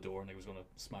slam the door and he was going to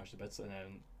smash the bits, and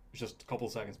then just a couple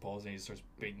of seconds pause and he starts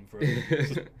beating for it.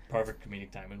 It's just perfect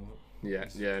comedic timing.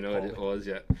 It was,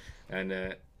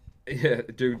 and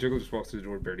Dougal just walks through the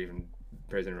door, barely even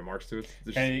pays any remarks to it.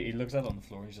 And he looks at it on the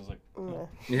floor and he's just like,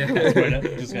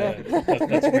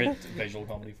 that's great visual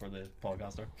comedy for the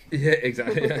podcaster. Yeah,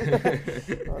 exactly.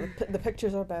 Well, the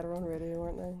pictures are better on radio,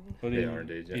 aren't they? But they are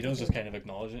indeed. He does just kind of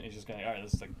acknowledge it. He's just kind of, alright,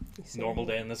 this is like normal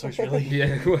day in this house, really.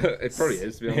 Yeah, well, it probably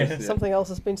is, to be honest. Yeah. Something else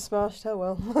has been smashed. How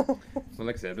well. Well,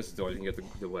 like I said, Mrs. Doyle can get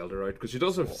the welder out because she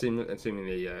does have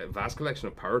seemingly a vast collection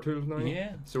of power tools now.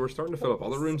 Yeah. So we're starting to fill up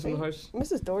other rooms in the house.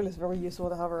 Mrs. Doyle is very useful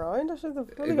to have around. Actually,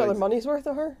 they've really got their money's worth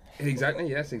of her. Exactly.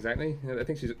 Yes. Exactly. I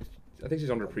think she's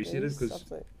underappreciated because.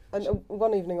 And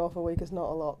one evening off a week is not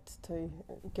a lot to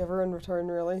give her in return,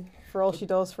 really, for all she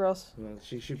does for us. Well,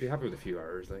 she should be happy with a few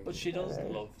hours, like. But she does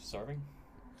love serving.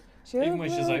 Even when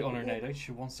she's out on her night out,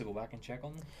 she wants to go back and check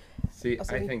on them. See, I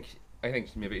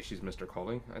think maybe she's Mr.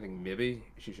 Calling. I think maybe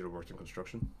she should have worked in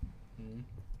construction.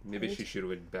 Maybe she should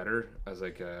have been better as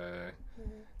like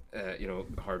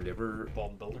hard labour.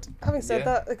 Bomb builder. Having said Yeah.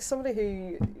 that, like somebody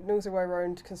who knows her way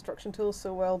around construction tools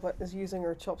so well, but is using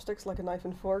her chopsticks like a knife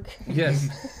and fork.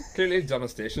 Yes, clearly Donna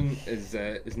Station is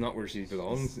not where she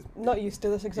belongs. Not used to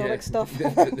this exotic stuff.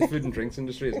 The food and drinks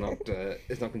industry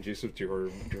is not conducive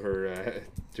to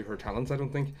her talents, I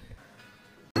don't think.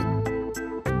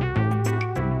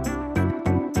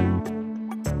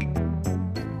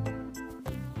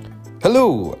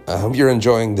 Hello, I hope you're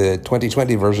enjoying the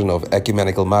 2020 version of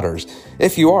Ecumenical Matters.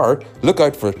 If you are, look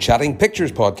out for Chatting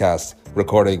Pictures podcast,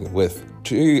 recording with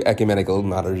 2 Ecumenical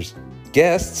Matters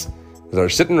guests that are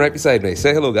sitting right beside me.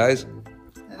 Say hello, guys.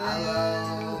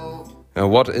 Hello. And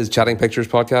what is Chatting Pictures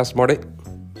podcast, Marty?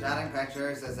 Chatting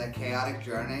Pictures is a chaotic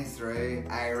journey through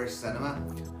Irish cinema.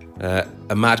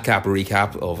 A madcap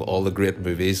recap of all the great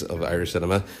movies of Irish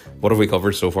cinema. What have we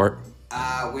covered so far?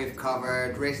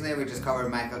 Recently we just covered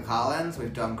Michael Collins,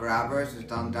 we've done Grabbers, we've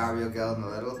done Darby O'Gill and the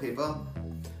Little People.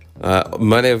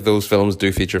 Many of those films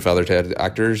do feature Father Ted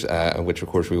actors, which of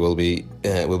course we will be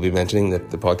mentioning at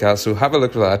the podcast. So have a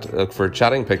look for that. Look for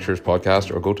Chatting Pictures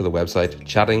podcast, or go to the website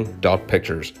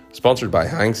chatting.pictures. Sponsored by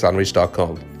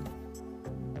hangsandwich.com.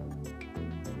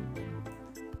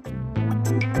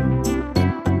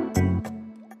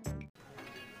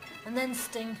 And then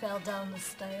Sting fell down the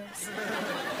stairs.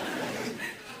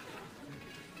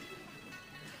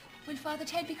 Will Father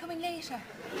Ted be coming later?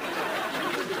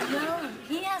 No,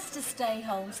 he has to stay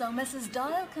home so Mrs.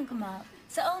 Doyle can come out.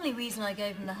 It's the only reason I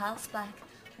gave him the house back.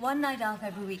 One night off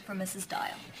every week for Mrs.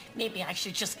 Doyle. Maybe I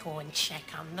should just go and check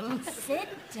on them. Sit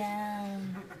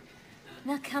down.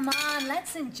 Now come on,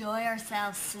 let's enjoy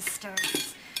ourselves,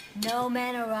 sisters. No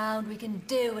men around, we can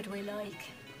do what we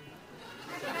like.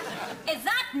 Is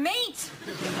that meat?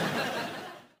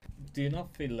 Do you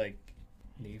not feel like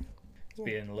Neve is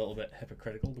being a little bit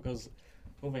hypocritical? Because the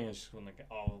whole thing is just going like,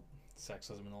 oh,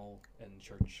 sexism and all in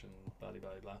church and blah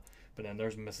blah blah. But then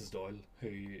there's Mrs. Doyle,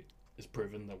 who is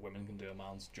proving that women can do a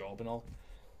man's job and all.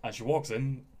 And she walks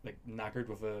in like knackered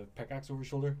with a pickaxe over her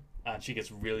shoulder, and she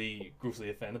gets really grossly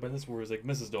offended by this. Whereas like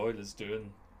Mrs. Doyle is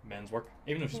doing men's work,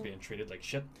 even if she's being treated like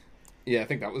shit. Yeah, I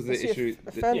think that was the issue.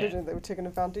 Offended and they were taking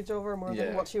advantage of her more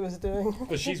than what she was doing.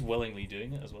 But she's willingly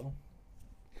doing it as well.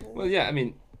 Well, yeah, I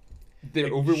mean, they're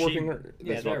Like, overworking her.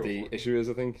 That's they're what the issue is,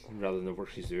 I think, rather than the work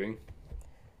she's doing.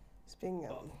 It's being,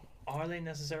 are they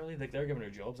necessarily like they're giving her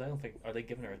jobs? I don't think. Are they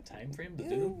giving her a time frame to do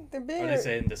them? they're being- Are they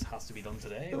saying this has to be done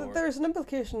today? Or? There's an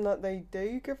implication that they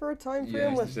do give her a time Yeah,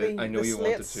 frame she with said, the I know the you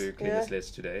slates. wanted to clean the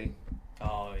slates today.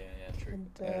 Oh yeah, true.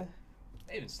 And,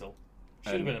 Even still,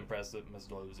 should have been impressed that Miss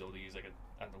Doyle was able to use like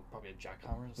I don't know, probably a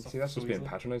jackhammer and stuff. See, that's so just being easily.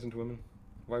 patronising to women.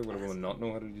 Why would a woman not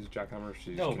know how to use a jackhammer?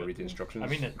 She's No, going to but- read the instructions I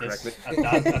mean, at this- correctly.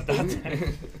 at that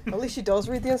time. At least she does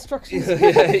read the instructions.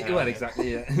 Well,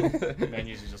 exactly, yeah. Men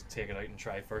usually just take it out and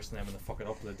try first, and then when they fuck it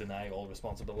up, they deny all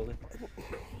responsibility.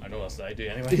 I know that's what I do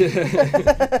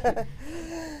anyway.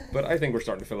 But I think we're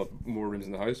starting to fill up more rooms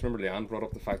in the house. Remember, Leanne brought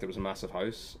up the fact that it was a massive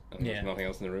house and Yeah. there's nothing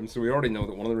else in the room. So we already know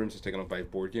that one of the rooms is taken up by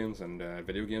board games and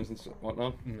video games and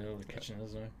whatnot. No, the kitchen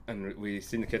is now. And we've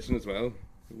seen the kitchen as well.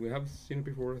 We have seen it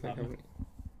before, I think, Have we?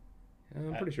 haven't we?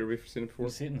 I'm pretty sure we've seen it before.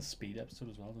 You see it in the Speed episode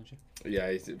as well, don't you? Yeah,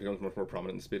 it becomes much more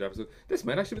prominent in the Speed episode. This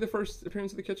might actually be the first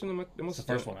appearance of the kitchen. It must It's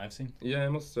the first one I've seen. Yeah, it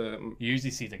must. You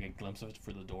usually see like a glimpse of it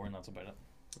through the door, and that's about it.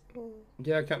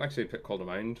 Yeah, I can't actually call to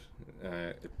mind.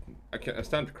 I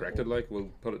stand corrected. Like, we'll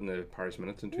put it in the Paris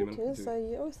Minutes in 2 minutes. Yes,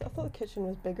 I thought the kitchen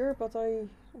was bigger, but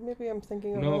maybe I'm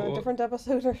thinking of No, a different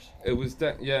episode. Or It was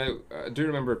yeah. I do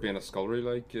remember it being a scullery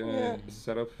like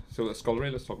setup. So a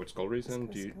scullery. Let's talk about sculleries then.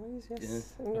 Do you? Sculleries,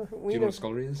 yes. Yeah. No, Do we you know what a don't-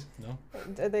 scullery is? No.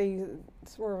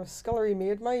 It's more of a scullery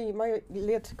maid. My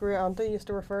late great auntie used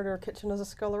to refer to her kitchen as a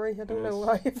scullery. I don't know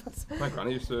why. But My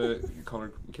granny used to call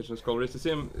her kitchen a scullery. It's the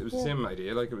same. It was the Yeah. same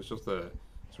idea. Like, it was just a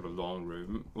sort of long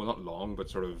room. Well, not long, but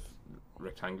sort of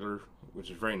rectangular, which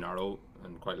is very narrow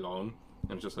and quite long,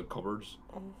 and it just had cupboards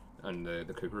and the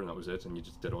cooker, and that was it. And you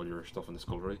just did all your stuff in the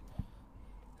scullery.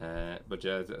 But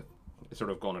yeah, it's sort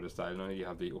of gone out of style now. You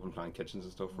have the open plan kitchens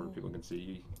and stuff where people can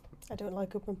see. I don't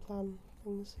like open plan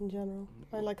things in general.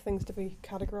 I like things to be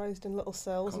categorised in little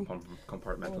cells and I want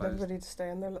Compartmentalised. everybody to stay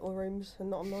in their little rooms and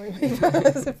not annoy me.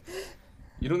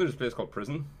 You know, there's a place called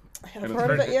Prison. I've And it's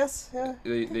heard of very- it, yes, yeah.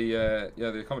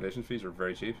 The accommodation fees are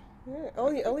very cheap. Yeah,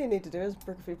 all you need to do is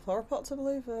bring a few flower pots, I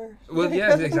believe. Or Well,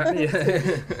 yeah, exactly.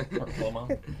 Yeah. Or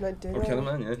Killman. Might do Or that.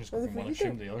 Killman, yeah. Just go from one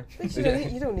extreme to the other.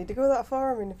 But you don't need to go that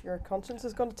far. I mean, if your conscience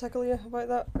is going to tickle you about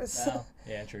that, it's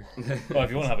Yeah, true. Well,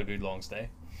 if you want to have a good long stay.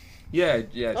 Yeah,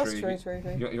 That's true. true.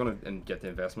 You want to get the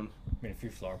investment. I mean, a few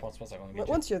flower pots, what's that going to But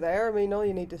get once you're there, I mean, all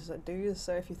you need to do is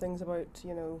say a few things about,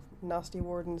 Nasty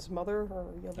Warden's mother,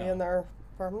 or you'll be in there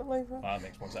permanently. you? That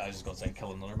makes more sense. I was just going to say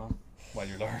kill another man while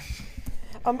you're there.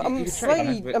 I'm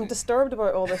disturbed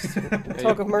about all this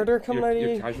talk of murder coming out of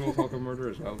you. Casual talk of murder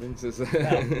as well, Vince. Is So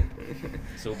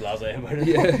blasé about it.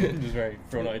 Yeah. Just very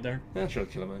thrown out there. Yeah, sure,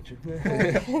 kill a man. Sure.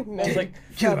 It's like,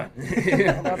 kill a man.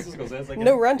 That's just gonna say, it's like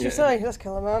no rant, you say. Let's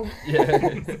kill a man.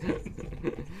 Yeah.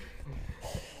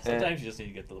 Sometimes you just need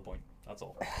to get to the point. That's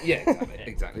all. Yeah,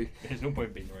 exactly. There's no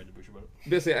point being around the bush about it.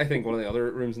 Basically, I think one of the other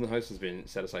rooms in the house has been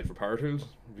set aside for power tools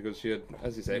because she had,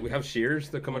 as you say, we have shears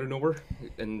that come out of nowhere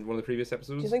in one of the previous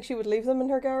episodes. Do you think she would leave them in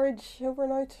her garage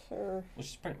overnight, or? Well,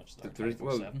 she's pretty much there.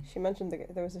 She mentioned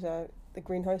there was the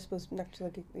greenhouse was next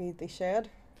to the shed.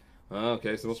 Oh,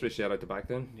 okay, so there must be a shed out the back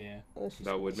then. Yeah.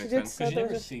 That would make did sense. Because you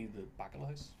never see the back of the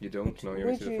house. You don't. No, you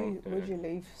only see the front. Would you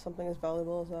leave something as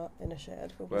valuable as that in a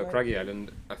shed? Well, overnight? Craggy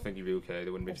Island, I think you'd be okay.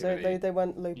 They wouldn't be too So many. they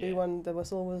went loopy when the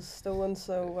whistle was stolen,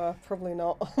 so probably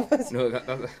not. No,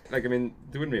 that like I mean,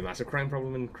 there wouldn't be a massive crime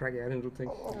problem in Craggy Island, I don't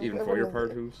think, even for your power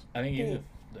tools. I think even if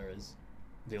there is,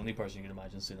 the only person you can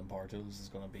imagine stealing power tools is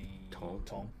going to be Tom.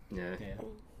 Yeah.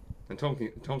 And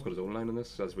Tom's got his own line on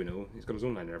this, as we know. He's got his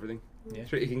own line and everything. Yeah.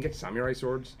 So he can get samurai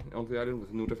swords onto the island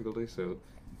with no difficulty. So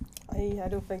I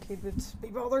don't think he would be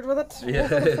bothered with it.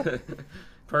 Yeah.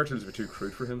 Power tools were too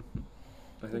crude for him,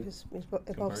 I think. He's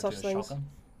above such things. Shotgun?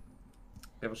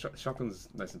 Yeah, but shotgun's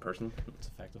nice and personal. It's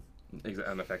effective.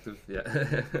 And effective, yeah.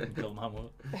 Kill a man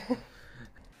with it.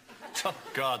 Oh,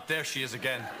 God, there she is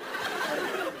again.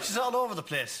 She's all over the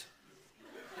place.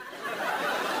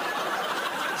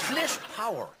 Clint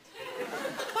Power.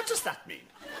 What does that mean?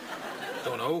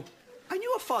 Don't know. I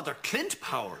knew a father, Clint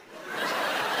Power.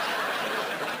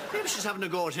 Maybe she's having a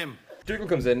go at him. Dougal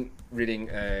comes in reading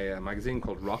a magazine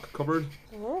called Rock Cupboard.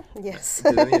 Oh, yes.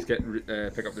 Did any of you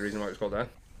pick up the reason why it's called that?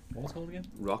 What was it called again?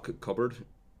 Rock Cupboard.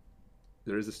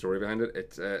 There is a story behind it.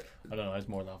 It's I don't know, I was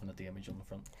more laughing at the image on the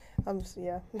front.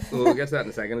 Yeah. Well, we'll get to that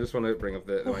in a second. I just want to bring up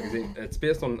the magazine. It's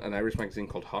based on an Irish magazine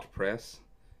called Hot Press.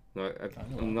 Now,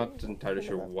 I'm not entirely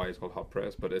sure why it's called Hot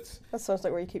Press, but it's... That sounds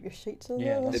like where you keep your sheets in.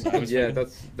 Yeah,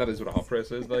 that is what a hot press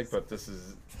is like, but this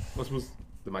is... I suppose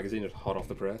the magazine is hot off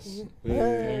the press.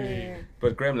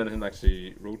 But Graham Linehan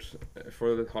actually wrote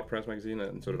for the Hot Press magazine,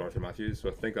 and so did Arthur Matthews, so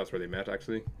I think that's where they met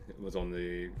actually. It was on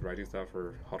the writing staff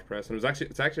for Hot Press, and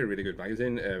it's actually a really good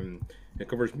magazine. It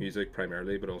covers music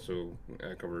primarily, but also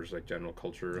covers like general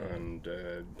culture and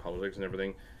politics and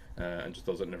everything, and just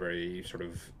does it in a very sort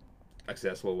of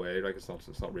accessible way. Like it's not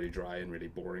really dry and really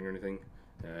boring or anything.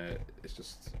 It's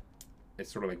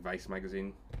sort of like Vice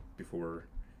magazine before,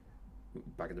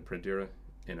 back in the print era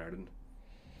in Ireland,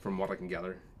 from what I can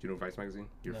gather. Do you know Vice magazine?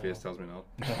 Your face tells me not.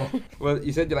 No. Well,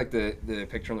 you said you like the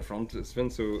picture on the front, Sven,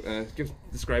 so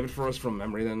describe it for us from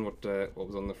memory then, what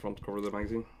was on the front cover of the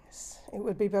magazine. It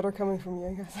would be better coming from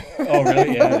you, guys. Oh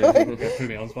really? Yeah, put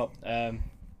me on the spot.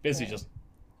 Basically just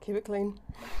keep it clean.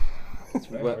 It's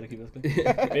very hard to keep it clean.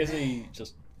 Basically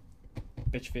just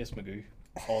bitch face Magoo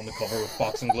on the cover with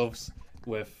boxing gloves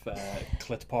with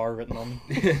Clit Power written on them.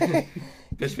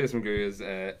 Bitch face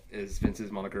Magoo is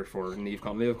Vince's moniker for Niamh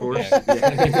Connolly, of course. But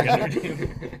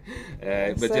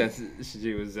yes,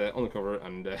 she was on the cover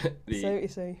and so you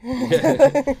see.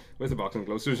 With the boxing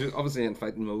gloves. So she's obviously in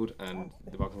fighting mode, and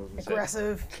the boxing gloves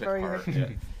aggressive, very Power. Yeah.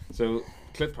 So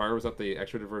Clit Power, was that the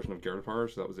X-rated version of Girl Power?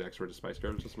 So that was the X-rated Spice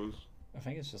Girls, I suppose. I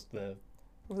think it's just the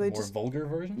more vulgar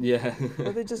version. Yeah.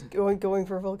 Were they just going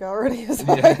for vulgarity as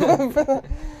well? I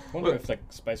wonder if like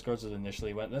Spice Girls had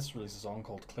initially went, let's release a song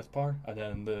called Clit Power, and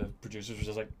then the producers were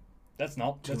just like, let's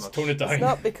tone it down. It's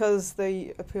not because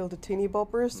they appeal to teeny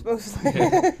boppers mostly.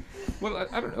 Well,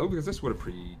 I don't know, because this would have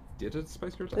predated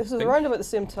Spice Girls. This was around about the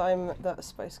same time that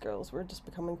Spice Girls were just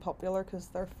becoming popular, because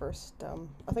their first, I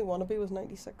think Wannabe was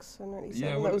 96 and 97.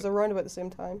 Yeah, that was around about the same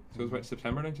time. So it was about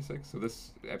September 96, so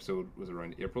this episode was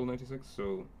around April 96,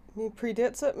 so... It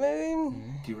predates it, maybe?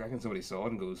 Do you reckon somebody saw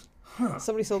it and goes, huh?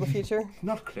 Somebody saw the future.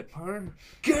 Not Clit Power,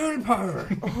 Girl Power!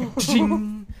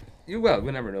 Well,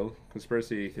 we never know.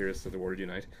 Conspiracy theorists of the world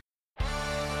unite. I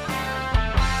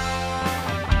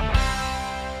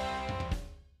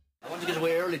want to get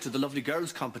away early to the lovely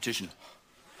girls competition.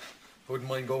 I wouldn't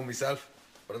mind going myself,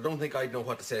 but I don't think I'd know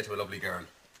what to say to a lovely girl.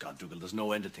 God, Dougal, there's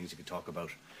no end of things you could talk about.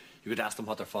 You could ask them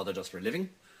what their father does for a living,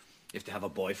 if they have a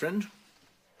boyfriend,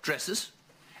 dresses,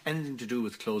 anything to do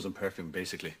with clothes and perfume,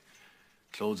 basically.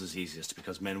 Clothes is easiest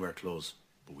because men wear clothes,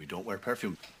 but we don't wear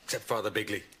perfume. Except Father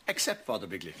Bigley. Except Father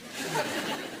Bigley.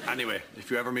 Anyway, if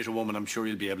you ever meet a woman, I'm sure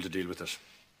you'll be able to deal with it.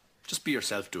 Just be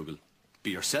yourself, Dougal.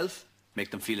 Be yourself,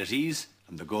 Make them feel at ease,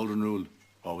 and the golden rule,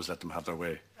 always let them have their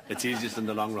way. It's easiest in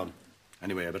the long run.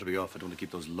 Anyway, I better be off. I don't want to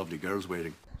keep those lovely girls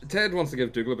waiting. Ted wants to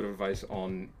give Dougal a bit of advice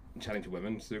on chatting to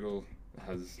women. Dougal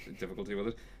has difficulty with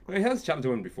it. Well, he has chatted to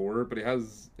women before, but he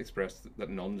has expressed that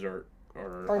nuns aren't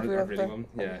really women.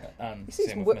 Yeah. He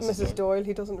sees Mrs. Doyle.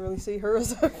 He doesn't really see her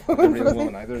as a a real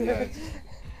woman either. Yeah.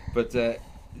 But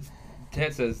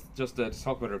Ted says just to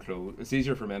talk about her clothes. It's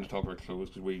easier for men to talk about clothes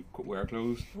because we wear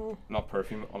clothes, not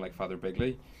perfume, unlike Father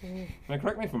Bigley. Now,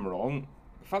 correct me if I'm wrong.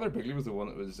 Father Bigley was the one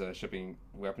that was shipping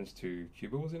weapons to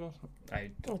Cuba, was he not?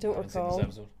 I don't recall.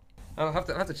 I'll have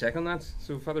to check on that.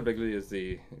 So Father Bigley is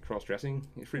the cross-dressing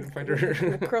freedom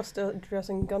fighter.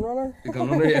 Cross-dressing gun runner. Gun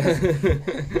runner, yeah.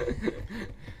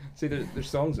 See, there's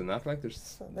songs in that. Like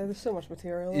there's so much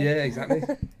material. Yeah, exactly.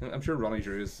 I'm sure Ronnie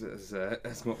Drew has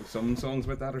come up with some songs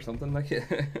about that or something like.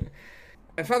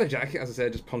 And Father Jack, as I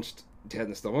said, just punched Ted in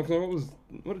the stomach. Now,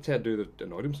 what did Ted do that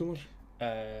annoyed him so much?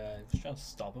 Was trying to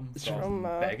stop him from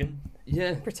begging.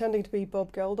 Yeah. Pretending to be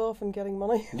Bob Geldof and getting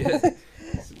money. Yeah.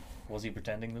 Was he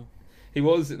pretending though? He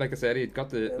was, like I said, he had got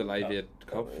the Live Aid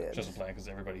cup. Just a plan because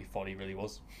everybody thought he really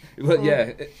was. Well,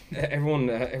 yeah, everyone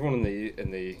in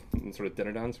the sort of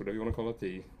dinner dance, whatever you want to call it,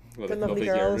 the lovely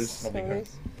girls. Lovely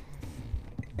girls.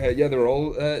 Yeah, they're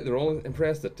all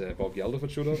impressed that Bob Geldof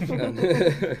had showed up.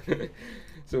 And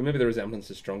so maybe the resemblance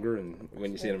is stronger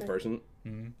when you see it in person.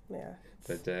 Mm-hmm. Yeah.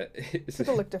 But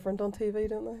people look different on TV,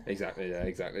 don't they? Exactly. Yeah.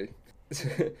 Exactly.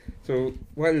 So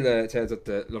while Ted's at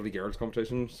the Lovely Girls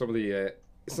competition, some of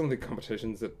the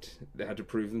competitions that they had to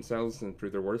prove themselves and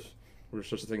prove their worth were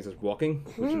such things as walking,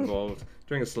 which involved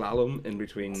doing a slalom in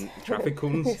between traffic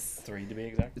cones. 3 to be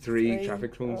exact. Three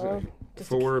traffic cones.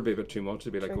 4 would be a bit too much.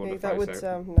 It'd be like going to 5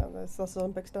 seconds. No, that's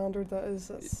Olympic standard.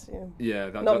 That's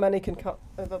not many can cut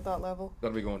at that level.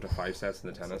 That'll be going to 5 sets in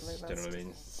the tennis. Do you know what I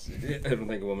mean? I don't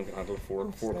think a woman can handle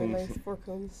 4 cones. 4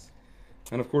 cones.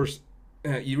 And of course,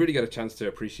 you really get a chance to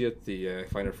appreciate the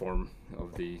finer form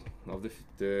of the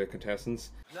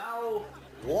contestants. Now,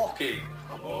 walking.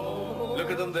 Oh,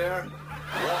 look at them there,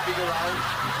 walking around.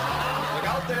 Look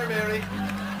out there, Mary.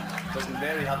 Doesn't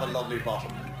Mary have a lovely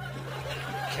bottom?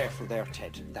 Careful there,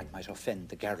 Ted. That might offend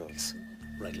the girls.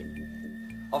 Rightly.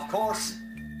 Of course,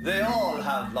 they all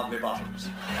have lovely bottoms.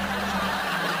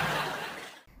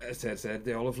 As Ted said,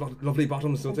 they all have lovely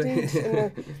bottoms, don't Indeed, they?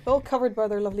 they're all covered by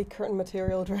their lovely curtain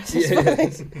material dresses.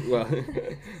 Yeah. Well,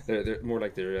 they're more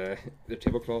like their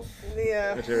tablecloth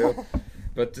material.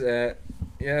 But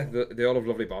yeah, they all have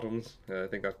lovely bottoms. I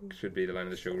think that should be the line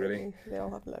of the show, really. They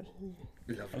all have lovely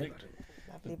bottoms.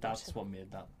 That's what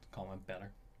made that comment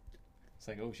better. It's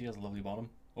like, oh, she has a lovely bottom.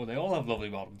 Oh, they all have lovely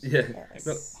bottoms. Yeah. Like,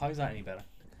 how is that any better?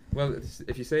 Well,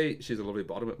 if you say she's a lovely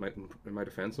bottom, it might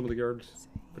offend some of the girls.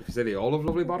 But if you say they all have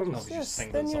lovely bottoms,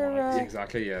 then you're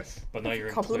exactly, yes. But now you're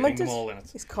including them all in it.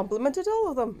 He's complimented all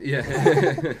of them. Yeah.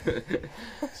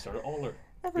 Sort of all their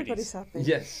Everybody's happy.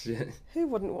 Yes. Yeah. Who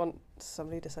wouldn't want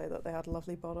somebody to say that they had a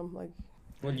lovely bottom? Like.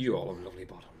 Well, you all have lovely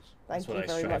bottoms. Thank That's you what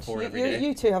very I strive much. for every day.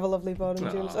 You two have a lovely bottom,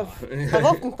 James. I've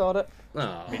often thought it.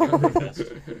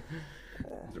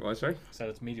 What, sorry? I said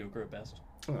it's mediocre at best.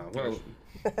 Oh, well.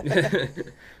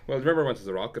 Well, remember I went to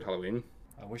the Rock at Halloween?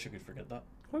 I wish I could forget that.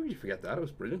 Why would you forget that? It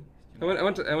was brilliant. I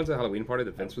went to a Halloween party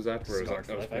that Vince was at. Where I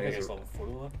think I still have a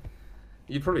photo of that.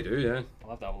 You probably do, yeah.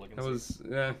 I'll have to have a look and see.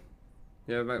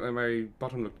 Yeah. My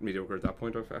bottom looked mediocre at that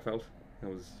point. I felt I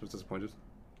was disappointed.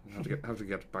 I have to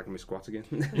get back in my squats again.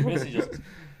 You basically just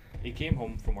he came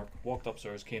home from work, walked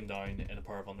upstairs, came down in a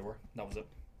pair of underwear. That was it.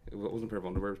 It wasn't a pair of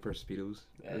underwear, it was a pair of Speedos.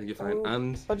 I think you find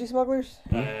and budgie smugglers.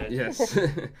 Yes.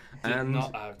 And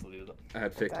I have to leave it. I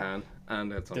had fake tan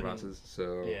and I had sunglasses.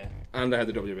 So yeah. And I had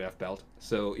the WWF belt.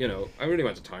 So I really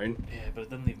went to town. Yeah, but it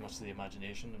didn't leave much to the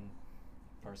imagination, and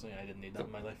personally, I didn't need that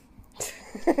in my life.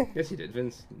 Yes, you did,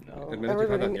 Vince. No.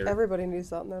 Everybody needs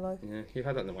that in their life. Yeah, you've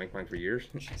had that in the wank bank for years.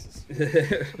 Jesus.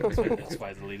 That's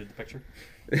why I deleted the picture.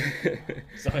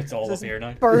 So it's all up here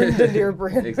now. Burned into your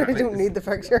brain. Exactly. You don't need the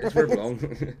picture. It's where it belongs.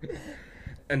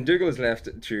 And Dougal is left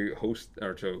to host,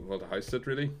 or to house it,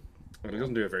 really. And he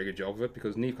doesn't do a very good job of it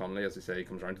because Niamh Connolly, as they say,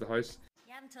 comes round to the house.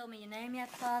 You haven't told me your name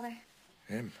yet, Father.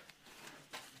 Him.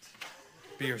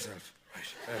 Be yourself.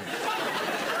 Right.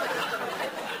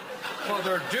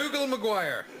 Father Dougal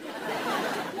Maguire.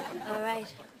 All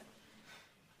right.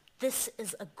 This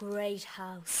is a great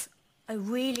house. I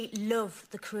really love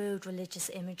the crude religious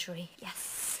imagery.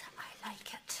 Yes, I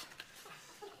like it.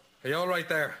 Are you all right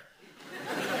there?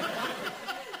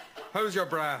 How's your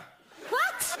bra?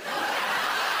 What?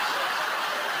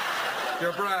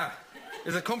 Your bra.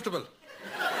 Is it comfortable?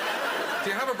 Do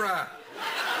you have a bra?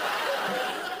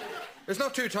 It's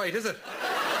not too tight, is it?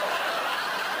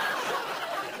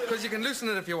 Because you can loosen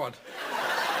it if you want.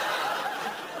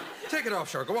 Take it off,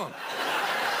 sure. Go on.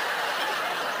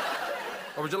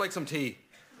 Or would you like some tea?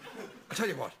 I'll tell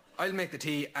you what. I'll make the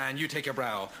tea and you take your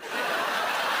bra off.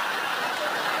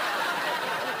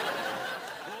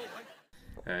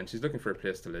 And she's looking for a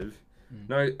place to live.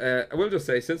 Now, I will just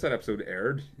say, since that episode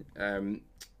aired,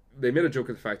 they made a joke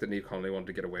of the fact that Niamh Connolly wanted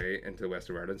to get away into the west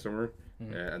of Ireland somewhere,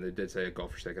 and they did say a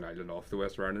godforsaken island off the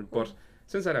west of Ireland. But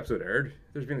since that episode aired,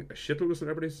 there's been a shitload of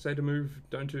celebrities decided to move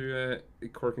down to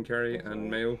Cork and Kerry and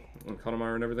Mayo and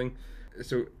Connemara and everything.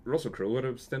 So Russell Crowe had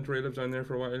a stint where he lived down there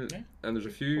for a while, and there's a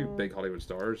few big Hollywood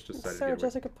stars just decided Sarah to get away.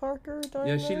 Jessica Parker down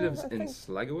Yeah, there, she lives I in think.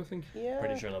 Sligo, I think. Yeah.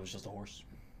 Pretty sure that was just a horse.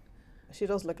 She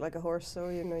does look like a horse, so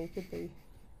you know you could be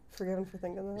forgiven for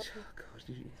thinking that.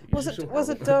 Was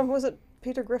Was it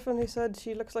Peter Griffin who said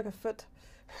she looks like a fit?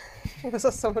 Or was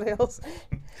that somebody else?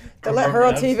 They let her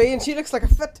on TV and she looks like a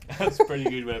fit. That's a pretty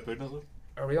good way of putting it.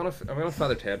 Are we on a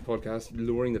Father Ted podcast,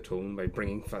 lowering the tone by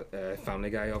bringing Family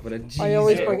Guy up in it? I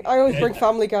always bring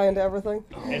Family Guy into everything.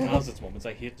 It has its moments.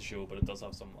 I hate the show, but it does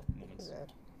have some moments.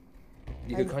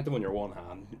 You could count them on your one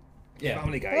hand. Yeah.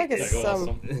 Family Guy. I like is it's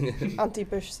awesome.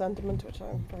 anti-Bush sentiment, which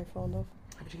I'm very fond of.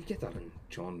 But you could get that in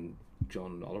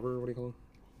John Oliver, what do you call him?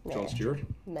 Nah. John Stewart?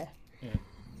 Nah.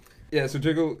 Yeah, so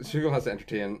Dougal has to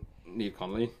entertain Niamh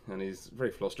Connolly, and he's very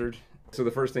flustered. So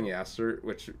the first thing he asks her,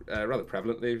 which rather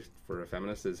prevalently for a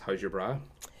feminist, is "How's your bra?"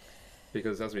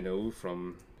 Because as we know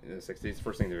from the 60s, the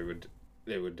first thing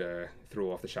they would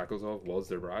throw off the shackles of was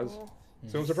their bras.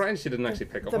 So I'm surprised she didn't actually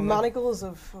pick up the on that. manacles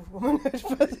of womanhood.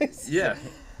 Yeah.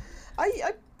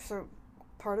 So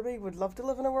part of me would love to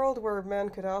live in a world where men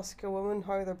could ask a woman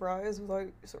how their bra is without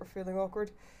sort of feeling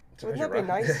awkward. So Wouldn't how's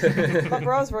that be your bra? nice? My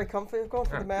bra's very comfy. I've gone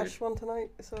for the Ah, mesh good. one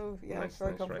tonight, so yeah, Nice, it's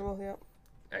very nice, right. comfortable. Yeah.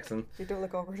 Excellent. You don't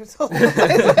look awkward at all.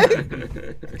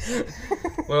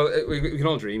 Well, we can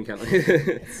all dream, can't we?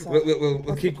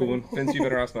 We'll keep going. Vince, you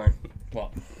better ask now.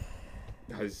 What?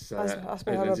 How's Ask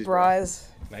me how my Lindsay's bra is.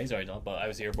 No, he's already done, but I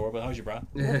was here for it. But how's your bra?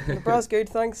 The bra's good,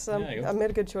 thanks. Yeah, you go. I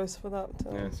made a good choice for that.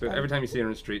 Yeah, so every time you see her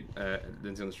on the street,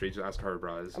 Lindsay on the street, just ask her how her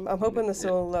bra is. I'm hoping this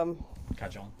will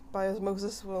Catch on. by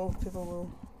osmosis people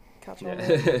will catch on.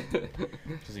 To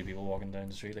see people walking down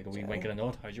the street like a wee wink and a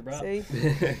nod. How's your bra?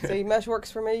 See, mesh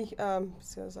works for me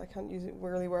because I can't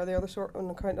really wear the other sort on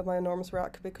account of my enormous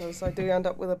rack because I do end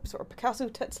up with a sort of Picasso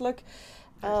tits look.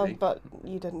 But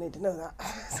you didn't need to know that.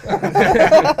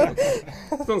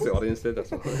 As long as the audience did,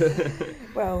 that's all.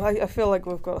 Well, I feel like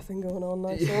we've got a thing going on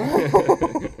now.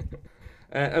 So.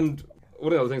 And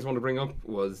one of the other things I wanted to bring up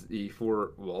was the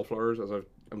 4 wallflowers, as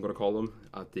I'm going to call them,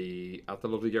 at the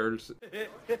Lovely Girls.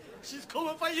 She's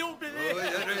coming for you, Billy.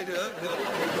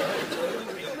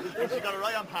 She got her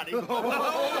eye on Paddy. Oh,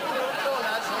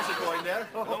 lads, how's it going there?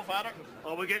 Hello, Father.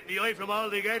 Oh, we're getting the eye from all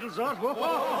the girls, huh?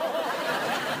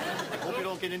 I hope you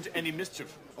don't get into any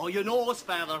mischief. Oh, you know us,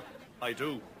 Father. I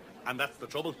do. And that's the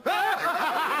trouble.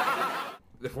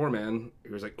 The 4 men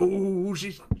who was like, oh,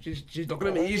 she's looking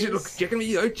at me, she's checking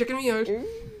me out.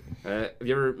 Have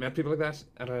you ever met people like that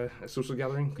at a social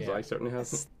gathering? Because I certainly have.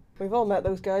 We've all met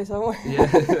those guys, haven't we? Yeah.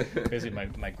 Basically,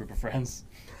 my group of friends.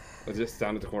 I'll just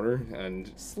stand at the corner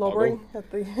and slobbering ogle. at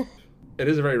the. It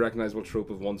is a very recognisable trope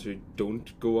of ones who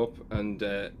don't go up and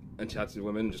chat to the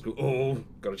women and just go, oh,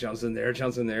 got a chance in there,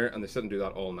 and they sit and do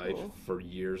that all night for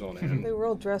years on end. They were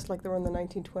all dressed like they were in the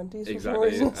 1920s.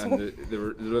 Exactly, and they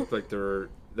looked like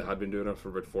they had been doing it for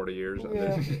about 40 years. And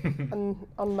Yeah, and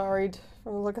unmarried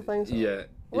from the look of things. Yeah.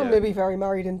 Or yeah. maybe very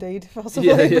married indeed, possibly.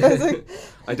 Yeah.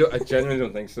 I genuinely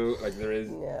don't think so. Like there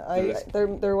is. Yeah,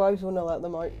 their wives wouldn't let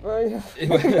them out. Right?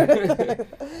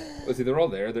 Well, see, they're all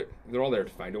there. They're all there to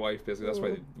find a wife. Basically, that's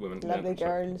why women. Lovely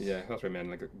girls. Yeah, that's why men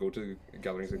like go to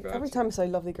gatherings like that. Every time I say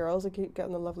 "lovely girls," I keep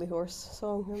getting the "Lovely Horse"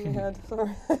 song in my head.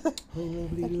 Sorry.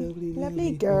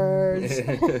 Lovely girls.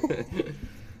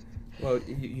 Well,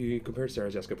 you compared Sarah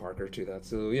Jessica Parker to that,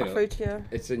 so you know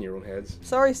it's in your own heads.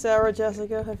 Sorry, Sarah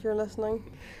Jessica, if you're listening.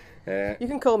 You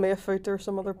can call me a foot or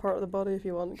some other part of the body if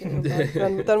you want.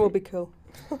 Then we'll be cool.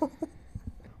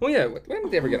 Well, yeah. When did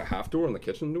they ever get a half door on the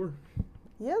kitchen door?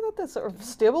 Yeah, that's sort of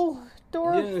stable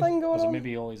door thing going Was on. it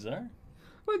maybe always there?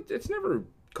 Well, it's never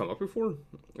come up before.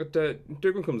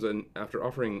 Dougal comes in after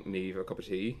offering Niamh a cup of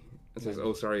tea and says,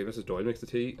 "Oh, sorry, Mrs. Doyle makes the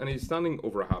tea," and he's standing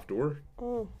over a half door.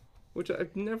 Oh. Which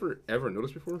I've never ever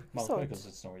noticed before. Well, probably because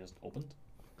it's not just opened.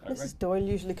 Mrs. Doyle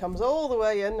usually comes all the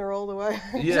way in or all the way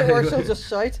out, Yeah. or she'll just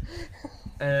shout.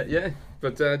 Yeah,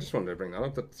 but I just wanted to bring that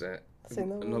up. That's Seen that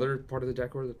one. another part of the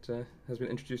decor that has been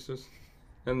introduced to us.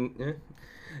 And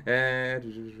yeah.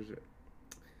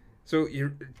 So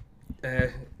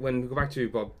When we go back to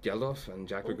Bob Geldof and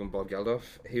Jack Luke and Bob Geldof,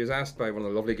 he was asked by one of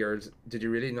the lovely girls, "Did you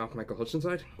really knock Michael Hutchins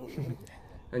out?"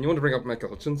 And you want to bring up Michael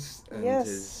Hutchins and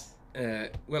his the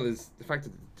fact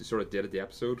that they sort of dated the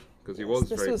episode because he was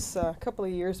This very. was a couple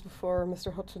of years before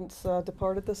Mr. Hutchins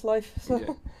departed this life. So.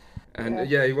 Yeah. And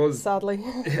he was sadly.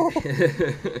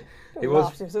 He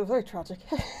was. It was very tragic.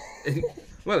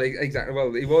 Well, exactly.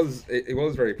 Well, he was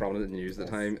very prominent in the news at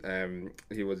the time.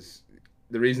 He was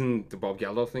the reason the Bob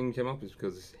Geldof thing came up is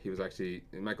because he was actually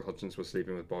Michael Hutchins was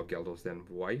sleeping with Bob Geldof's then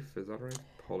wife. Is that right,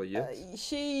 Paula Yates?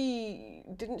 She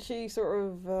sort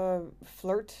of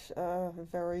flirt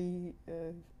very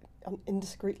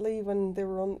indiscreetly when they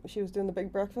were on. She was doing the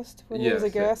Big Breakfast when he was a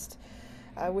guest.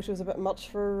 Which was a bit much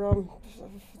for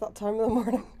that time of the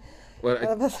morning. Well,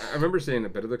 I remember seeing a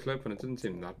bit of the clip, and it didn't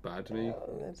seem that bad to me. I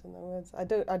don't know.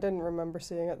 I didn't remember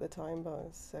seeing it at the time,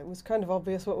 but it was kind of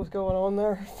obvious what was going on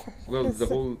there. Well, the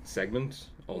whole segment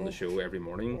on the show every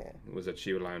morning was that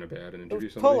she would lie on a bed and interview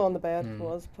somebody. somebody. Pull on the bed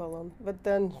was pull on, but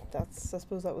then I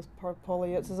suppose that was part of Paula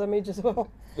Yates' image as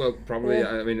well. Well, probably.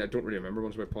 Yeah. I mean, I don't really remember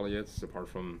much about Paula Yates apart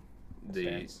from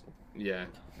the. Yeah.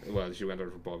 Well, she went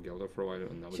out for Bob Geldof for a while,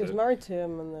 and that was She was married to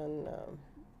him, and then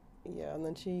and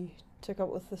then she took up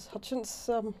with this Hutchins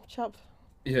chap.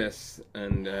 Yes,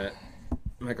 and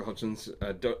Michael Hutchins.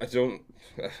 I don't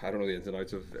know the ins and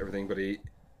outs of everything, but he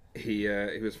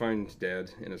was found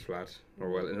dead in his flat,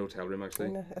 or in a hotel room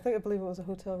actually. I believe it was a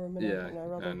hotel room in a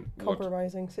rather and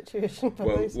compromising situation.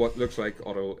 What looks like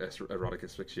autoerotic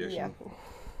asphyxiation.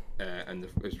 Yeah. And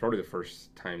it was probably the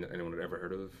first time that anyone had ever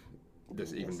heard of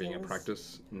this even being a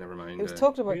practice. Never mind. It was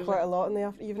talked about quite a lot in the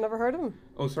after. You've never heard of him?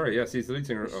 Oh, sorry. Yes, he's the lead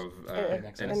singer of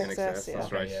NXS.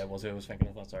 That's right. Yeah, I was thinking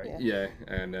of that. Sorry. Yeah,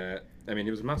 and I mean,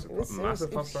 he was a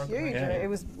massive pop star. Huge. It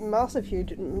was massive,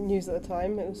 huge news at the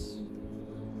time. It was.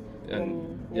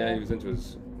 And he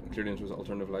was clearly into his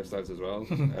alternative lifestyles as well.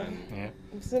 And it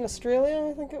was in Australia,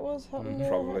 I think it was. Happened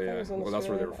probably, yeah. Well, that's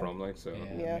where they were from, like so.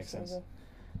 Yeah, makes sense.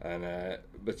 And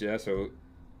so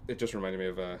it just reminded me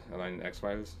of a line in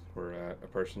X-Files where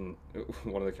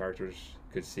one of the characters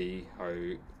could see how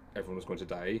everyone was going to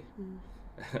die,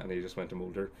 and he just went to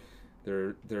Mulder.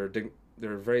 They're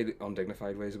very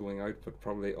undignified ways of going out, but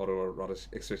probably autoerotic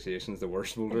asphyxiation is the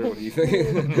worst, Mulder. What do you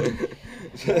think?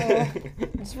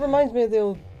 This reminds me of the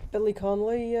old Billy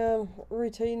Connolly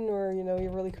routine where, you're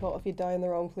really caught if you die in the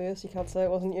wrong place. You can't say it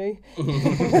wasn't you.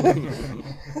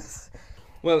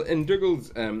 Well, in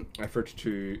Dougal's effort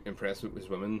to impress his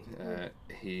women,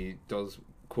 he does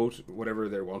quote whatever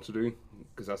they want to do,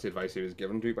 because that's the advice he was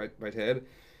given to by Ted,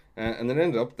 and then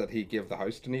ended up that he gave the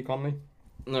house to Niamh Connolly.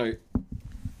 Now,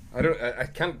 I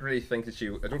don't really think she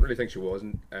was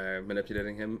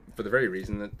manipulating him for the very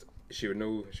reason that she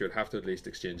would have to at least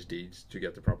exchange deeds to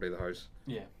get the property of the house.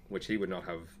 Yeah. Which he would not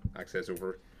have access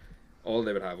over. All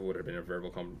they would have been a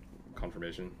verbal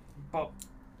confirmation. But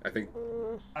I think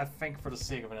for the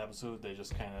sake of an episode, they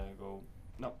just kind of go,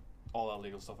 no, all that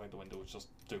legal stuff out the window. It's just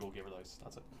Dougal gave her the house.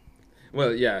 That's it.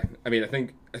 Well, yeah. I mean, I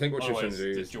think what she's trying to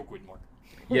do this joke wouldn't work.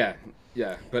 Yeah.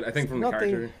 But I think from the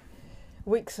character.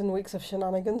 Weeks and weeks of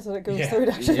shenanigans that it goes through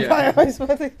to actually buy a house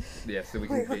with it. Yes, the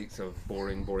weeks of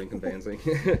boring conveyancing.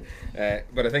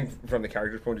 But I think from the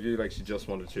character's point of view, like she just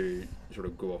wanted to sort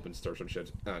of go up and stir some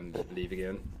shit and leave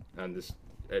again, and this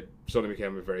suddenly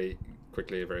became a very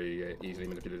easily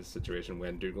manipulated situation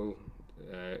when Dougal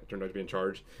turned out to be in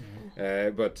charge.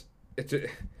 But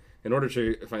in order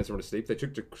to find somewhere to sleep, they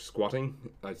took to squatting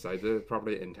outside the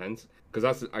property in tents, because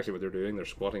that's actually what they're doing. They're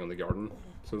squatting on the garden.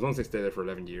 So as long as they stay there for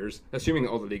 11 years, assuming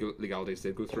all the legalities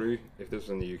did go through, if this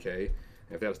was in the UK,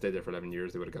 if they had stayed there for 11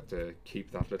 years, they would have got to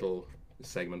keep that little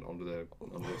segment under the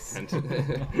tent.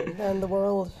 And the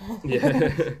world.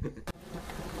 Yeah.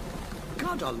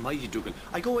 God almighty, Dougal.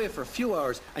 I go away for a few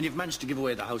hours and you've managed to give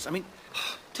away the house. I mean,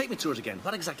 take me through it again.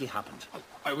 What exactly happened?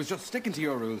 I was just sticking to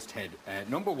your rules, Ted.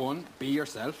 Number one, be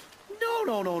yourself.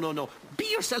 No.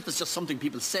 Be yourself is just something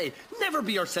people say. Never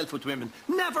be yourself with women.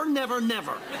 Never.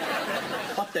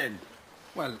 What then?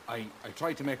 Well, I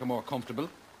tried to make her more comfortable,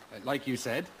 like you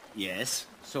said. Yes.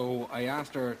 So I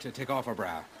asked her to take off her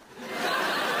bra.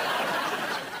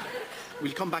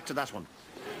 We'll come back to that one.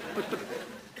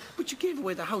 But you gave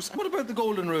away the house. What about the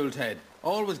golden rule, Ted?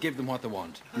 Always give them what they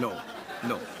want. No.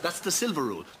 That's the silver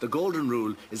rule. The golden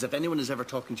rule is if anyone is ever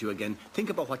talking to you again, think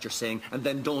about what you're saying and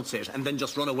then don't say it and then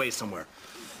just run away somewhere.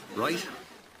 Right?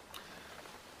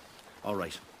 All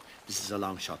right. This is a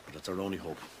long shot, but it's our only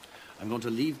hope. I'm going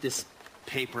to leave this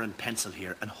paper and pencil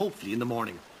here, and hopefully in the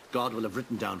morning, God will have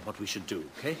written down what we should do,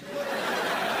 okay?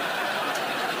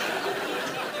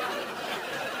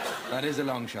 That is a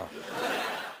long shot.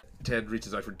 Ted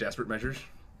reaches out for desperate measures,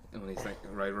 And when he's like,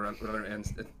 right, we're at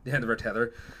the end of our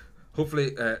tether.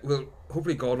 Hopefully,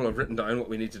 hopefully God will have written down what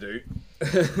we need to do.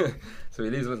 So he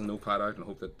leaves a little notepad out and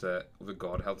hope that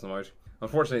God helps him out.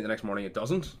 Unfortunately, the next morning it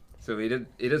doesn't. So he did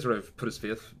sort of put his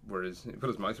mouth where his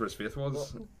faith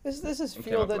was. This is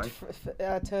feel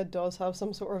that Ted does have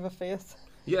some sort of a faith.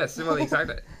 Yes, well,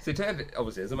 exactly. See, Ted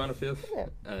obviously is a man of faith. Yeah.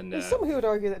 And there's some who would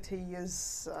argue that he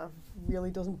is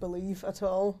really doesn't believe at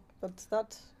all. But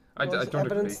that was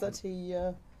evidence that he.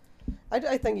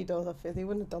 I think he does have faith. He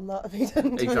wouldn't have done that if he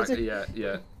didn't. Exactly.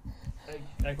 Yeah.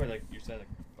 I quite like you said. Like,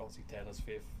 obviously, Ted has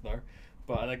faith there,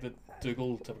 but I like that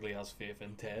Dougal typically has faith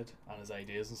in Ted and his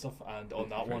ideas and stuff. And on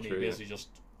that one, he basically just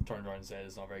turned around and said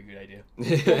it's not a very good idea.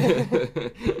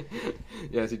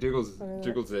 Yeah, see, Dougal's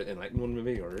the enlightened one,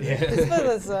 maybe, or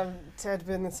as Ted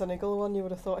being the cynical one, you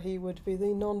would have thought he would be the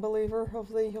non-believer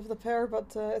of the pair,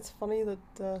 but it's funny that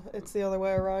it's the other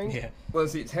way around. Yeah. Well,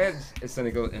 see, Ted is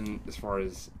cynical in as far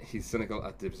as he's cynical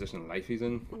at the position of life he's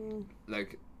in.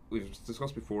 Like we've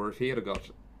discussed before, if he had got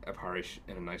a parish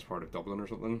in a nice part of Dublin or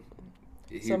something,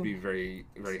 he'd be very,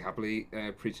 very happily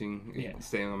preaching,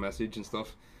 staying on message and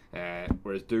stuff.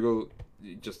 Whereas Dougal,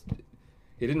 he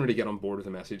didn't really get on board with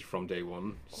the message from day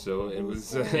one, so it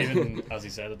was even as he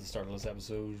said at the start of this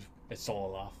episode, it's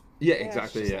all a laugh. Yeah,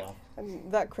 exactly. Yeah. And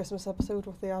that Christmas episode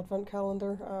with the Advent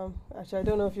calendar. Actually, I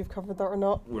don't know if you've covered that or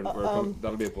not.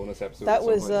 That'll be a bonus episode. That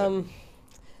was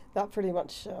that pretty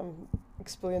much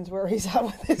explains where he's at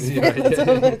with his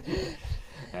faith.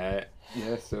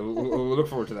 Yeah, so we'll look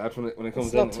forward to that when it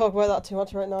comes in. Let's not talk about that too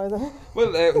much right now, though.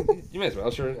 Well, you may as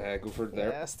well, sure. Go for it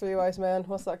there. Yes, Three Wise Men.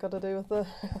 What's that got to do with the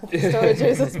story of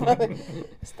Jesus?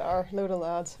 Star, load of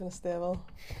lads in a stable.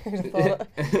 Who'd have thought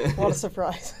it? What a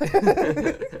surprise.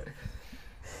 Yeah,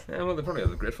 well, they probably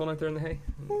have a great fun out there in the hay.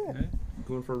 Yeah.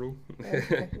 Going for a roll.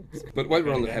 But while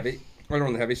we're on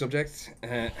the heavy subject,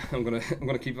 I'm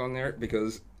gonna keep on there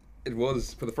because it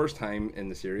was for the first time in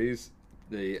the series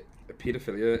the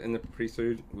paedophilia in the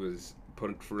priesthood was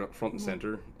put front and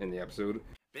centre in the episode.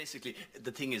 Basically,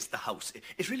 the thing is the house.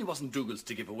 It really wasn't Dougal's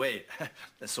to give away,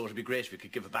 so it'd be great if you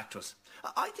could give it back to us.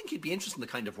 I think he'd be interested in the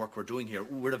kind of work we're doing here.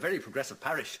 We're a very progressive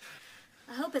parish.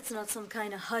 I hope it's not some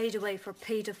kind of hideaway for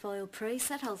paedophile priests.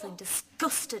 That whole thing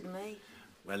disgusted me.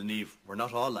 Well, Niamh, we're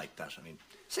not all like that. I mean,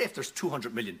 say if there's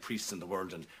 200 million priests in the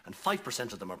world and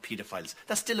 5% of them are paedophiles,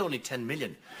 that's still only 10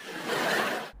 million.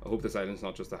 I hope this island's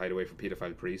not just a hideaway for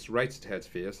paedophile priests. Right to Ted's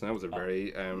face, and that was a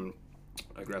very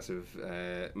aggressive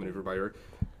manoeuvre by her.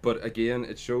 But again,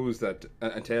 it shows that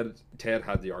and Ted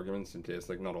had the arguments in place.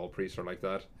 Like, not all priests are like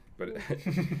that. But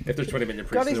if there's 20 million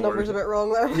priests, got his numbers a bit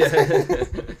wrong there. Yeah,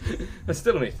 that's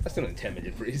still only 10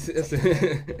 million priests.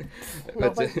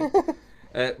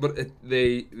 But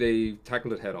they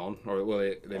tackled it head on,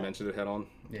 or they mentioned it head on,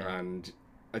 and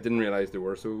I didn't realise they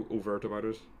were so overt about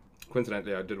it.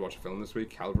 Coincidentally, I did watch a film this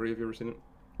week, Calvary. Have you ever seen it?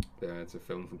 It's a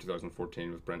film from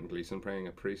 2014 with Brendan Gleeson playing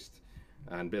a priest,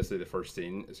 and basically the first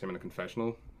scene is him in a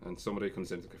confessional, and somebody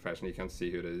comes into the confession, he can't see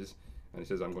who it is, and he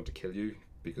says, "I'm going to kill you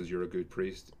because you're a good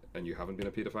priest and you haven't been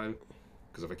a paedophile.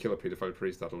 Because if I kill a paedophile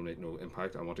priest, that'll make no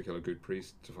impact. I want to kill a good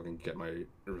priest to fucking get my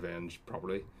revenge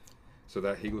properly." So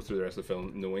that he goes through the rest of the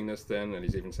film knowing this then, and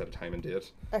he's even set a time and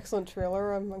date. Excellent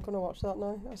trailer. I'm going to watch that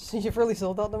now. You've really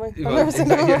sold that to me. Well, I've never seen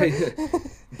that. Yeah.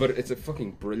 But it's a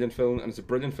fucking brilliant film, and it's a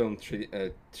brilliant film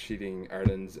treating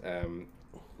Ireland's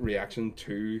reaction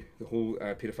to the whole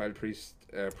paedophile priest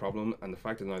problem, and the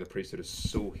fact that now the priesthood is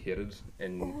so hated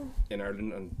in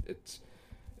Ireland, and it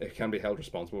can be held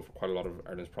responsible for quite a lot of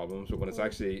Ireland's problems, but when it's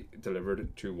actually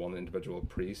delivered to one individual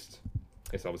priest,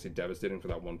 it's obviously devastating for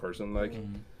that one person. Like.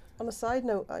 On a side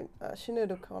note,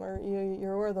 Sinead O'Connor,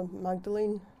 you're aware of the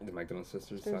Magdalene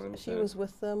sisters. She was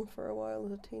with them for a while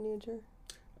as a teenager.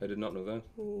 I did not know that.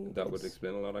 That would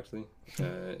explain a lot, actually.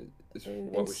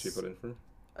 What was she put in for?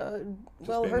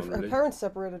 Well, her parents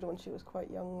separated when she was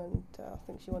quite young, and I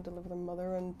think she went to live with her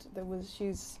mother. And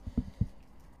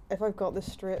if I've got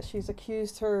this straight, she's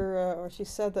accused her, or she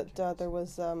said that there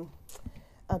was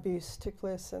abuse took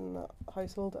place in the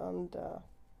household, and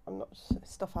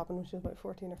stuff happened when she was about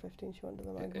 14 or 15. She went to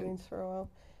the Magdalenes for a while,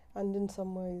 and in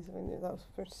some ways, I mean, that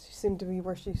seemed to be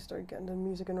where she started getting into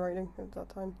music and writing at that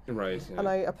time. Right. Yeah. And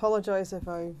I apologise if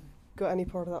I got any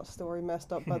part of that story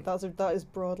messed up, but that is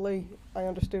broadly I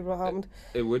understood what happened.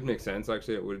 It would make sense,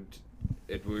 actually. It would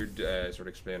sort of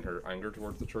explain her anger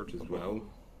towards the church as well,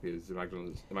 because the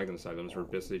Magdalene Asylums were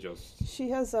basically just. She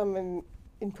has in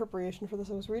preparation for this,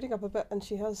 I was reading up a bit, and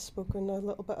she has spoken a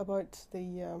little bit about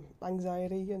the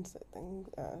anxiety and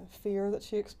fear that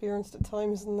she experienced at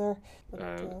times in there.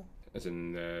 But, as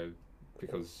in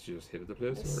because she just hated the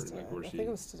place, or like where I think it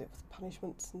was to do with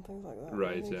punishments and things like that.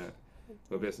 Right. Yeah.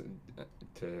 Well, basically,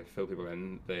 to fill people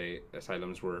in, the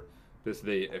asylums were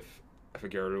basically if a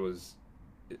girl was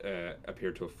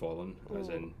appeared to have fallen, as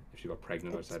in if she got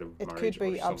pregnant outside of It marriage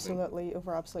could be or something.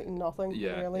 absolutely nothing.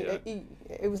 Yeah, really.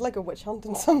 yeah. It was like a witch hunt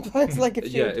in some ways. Like if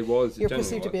Yeah, it was, it you're generally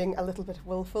perceived to was. being a little bit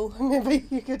willful, maybe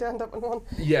you could end up in one.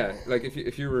 Yeah, like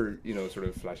if you were sort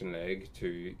of flashing leg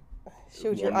to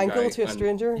Showed your one ankle guy to a and-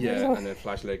 stranger. yeah, and then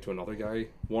flash leg to another guy.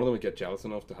 One of them would get jealous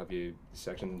enough to have you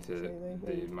sectioned into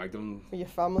the Magdalene. Or your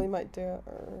family might do it,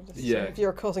 or just Yeah. if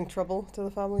you're causing trouble to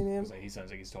the family name. He sounds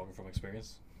like he's talking from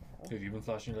experience. Who have you been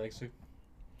flashing your legs to?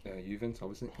 You, Vince,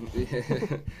 obviously.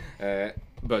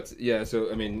 But yeah,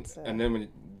 so I mean, and then when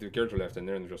the girls were left in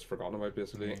there and they're just forgotten about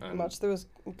basically. And Much there was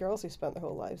girls who spent their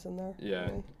whole lives in there. yeah,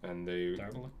 really. and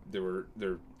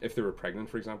if they were pregnant,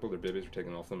 for example, their babies were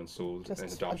taken off them and sold in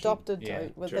Just adoption. adopted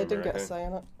out, but to they didn't get a America. say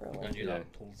in it. Really. And you Yeah. that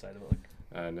whole side of it, like.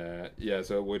 And yeah,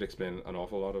 so it would explain an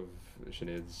awful lot of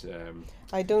Sinead's.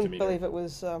 I don't demeanour. believe it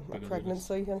was a Goodness.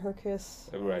 pregnancy in her case.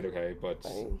 Right, okay, but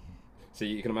see,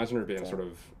 you can imagine her being sort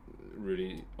of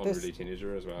really There's- unruly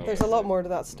teenager as well. There's a lot more to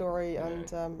that story,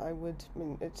 and I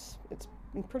mean, it's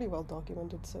pretty well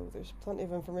documented, so there's plenty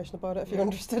of information about it if you're Yeah.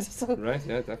 interested. So Right,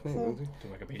 yeah, definitely. so- Will do. To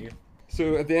Wikipedia.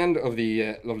 So at the end of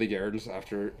the lovely girls,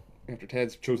 after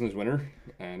Ted's chosen his winner,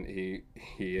 and he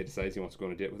decides he wants to go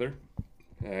on a date with her,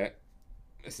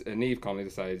 Niamh Connolly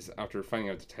decides, after finding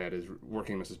out that Ted is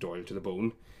working Mrs. Doyle to the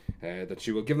bone, that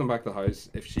she will give them back the house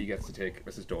if she gets to take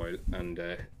Mrs. Doyle and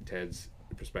Ted's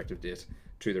prospective date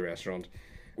to the restaurant,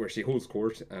 where she holds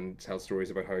court and tells stories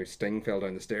about how Sting fell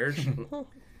down the stairs.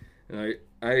 Now,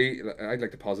 I'd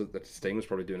like to posit that Sting was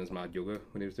probably doing his mad yoga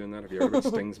when he was doing that. Have you heard about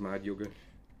Sting's mad yoga?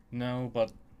 No,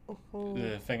 but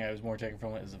the thing I was more taken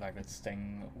from it is the fact that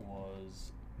Sting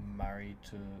was married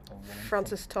to a woman.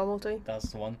 Frances Tumulty.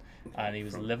 That's the one. And he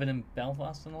was living in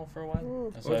Belfast and all for a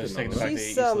while. Mm. So I was taking the fact that he She's,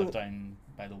 used to live down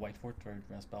by the Whitefort or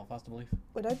West Belfast, I believe.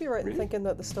 Would I be right in thinking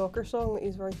that the Stalker song that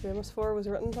he's very famous for was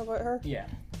written about her? Yeah.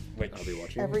 Which I'll be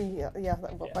watching.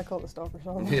 I call it the Stalker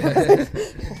song. Yeah.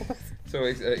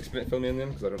 So fill me in then,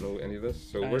 because I don't know any of this.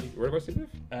 So whereabouts did he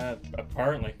live?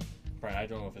 Apparently. I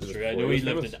don't know if it's Is it true. I before know he he was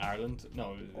lived famous? in Ireland.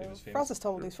 No, he was famous. Frances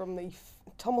Tumulty's from the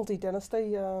Tumulty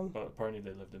dynasty. But apparently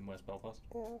they lived in West Belfast.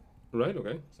 Yeah. Right,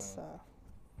 okay. So,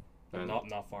 And-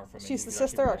 not far from She's the you could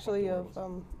sister actually actually walk up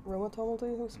of Roma Tumulty,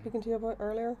 who I was speaking to you about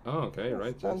earlier. Oh, okay,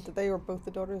 right. And Yes. they were both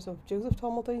the daughters of Joseph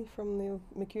Tumulty from the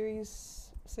McCurry's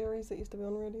series that used to be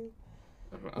on radio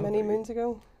many moons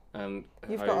ago. And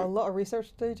You've how- got a lot of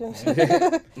research to do, James.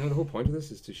 No, the whole point of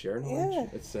this is to share knowledge. Yeah.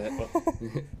 It's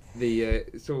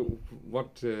so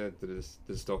what did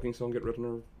the stalking song get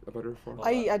written about her for?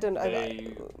 I don't know.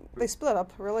 They split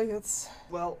up, really. It's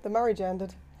well, the marriage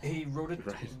ended. He wrote it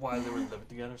while they were living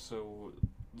together, so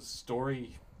the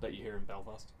story that you hear in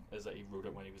Belfast is that he wrote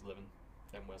it when he was living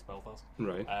in West Belfast.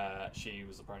 Right. She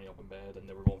was apparently up in bed and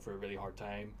they were going through a really hard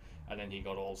time, and then he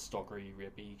got all stalkery,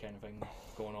 rapey kind of thing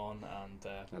going on,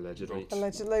 and Allegedly.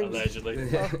 Allegedly.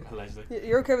 Allegedly.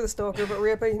 You're okay with the stalker, but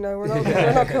rapey? No, we're not.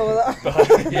 We're not cool with that.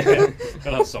 But, yeah,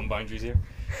 gotta have some boundaries here.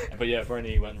 But yeah,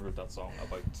 apparently he went and wrote that song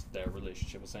about their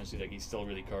relationship. Essentially, like, he's still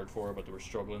really cared for her, but they were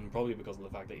struggling, probably because of the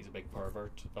fact that he's a big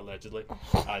pervert, allegedly,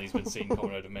 and he's been seen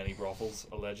coming out of many brothels,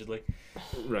 allegedly.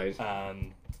 Right.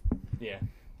 And yeah.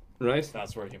 Right.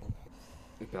 That's where he came from.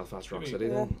 Belfast Rock Maybe- City.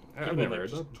 Then I've Maybe, never like, heard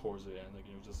just that. towards the end, like,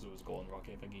 just it was going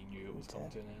rocky. I think he knew it was coming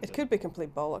to an end. It could be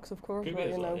complete bollocks, of course, Could be but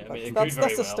as you well, know, yeah. I mean, it that's could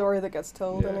very the well. story that gets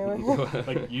told anyway.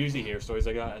 Like, usually hear stories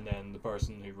like that, and then the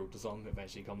person who wrote the song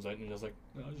eventually comes out and he's just like,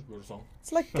 no, I just wrote a song.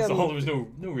 It's like that's all. There was no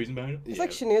reason behind it. It's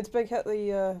like Sinead's big hit,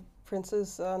 the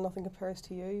Prince's Nothing Compares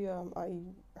to You. I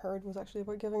heard was actually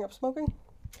about giving up smoking.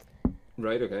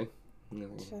 Right. Okay.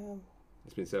 Which,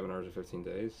 It's been 7 hours and 15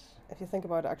 days. if you think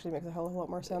about it, actually makes a hell of a lot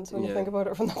more sense when you Yeah. think about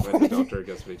it from that When point the of view. doctor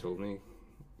guess what he told me.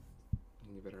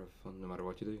 You better have fun no matter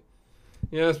what you do.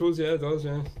 Yeah, I suppose, yeah, it does,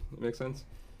 yeah. It makes sense.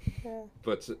 Yeah.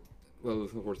 But, well,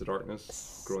 of course, the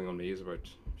darkness growing on me is about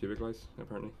pubic lice,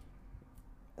 apparently.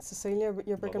 Cecilia,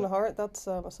 You're Breaking the Heart, that's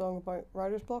a song about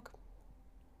writer's block.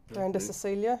 Down to really?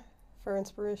 Cecilia for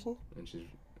inspiration. And she's,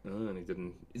 and he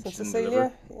didn't, So she didn't Cecilia,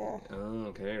 deliver. yeah. Oh,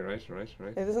 okay, right.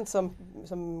 It isn't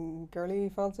some girly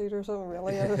fancied or something,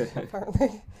 really,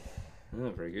 apparently. Oh,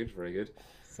 very good, very good.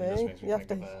 See, It just makes me you have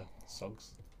think to. of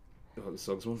Suggs. Oh, the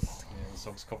Suggs one? Yeah, the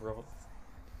Suggs cover of it.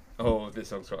 Oh, the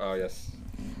Suggs, oh, yes.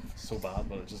 So bad,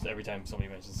 but just every time somebody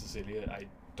mentions Cecilia, I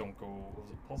don't go, was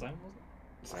it Paul Simon,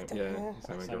 was it?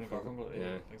 Simon Garfunkel, yeah.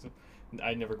 yeah. I think so.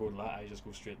 I never go to that, I just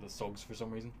go straight to the Suggs for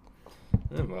some reason.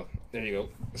 Oh, well, there you go.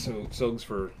 So, Suggs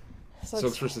for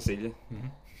Cecilia.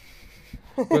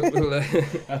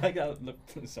 I like that. Look,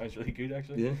 it sounds really good,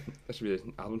 actually. Yeah, that should be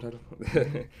an album title.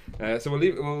 So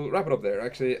we'll wrap it up there.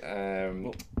 Actually, yeah,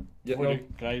 Before no, you-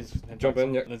 can I just jump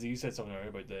in? Yeah. Lindsay, you said something earlier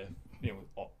about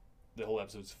the whole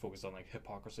episode's focused on like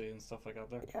hypocrisy and stuff like that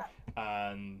there. Yeah.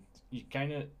 And you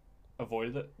kind of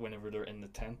avoided it whenever they're in the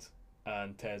tent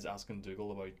and Ted's asking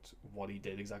Dougal about what he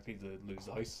did exactly to lose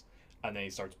the house, and then he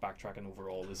starts backtracking over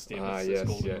all his statements, his yes,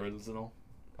 golden yeah. rules and all.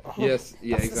 Yes,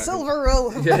 yeah, That's exactly. the silver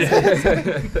rule.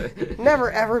 Yeah.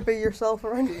 Never ever be yourself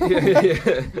around.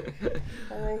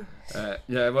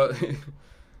 Yeah, well,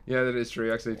 yeah, that is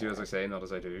true. Actually, do as I say, not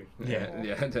as I do. Yeah.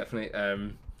 Yeah, definitely.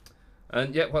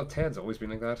 And yeah, well, Ted's always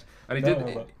been like that, and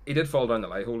No, he did fall down the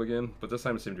lie hole again, but this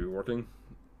time it seemed to be working.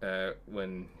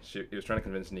 When he was trying to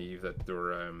convince Neve that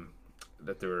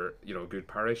they were a good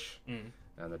parish.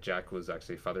 And that Jack was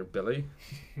actually Father Billy.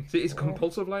 See, he's a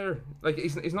compulsive liar. Like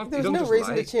he's not. There's he doesn't no just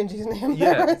reason lie. to change his name.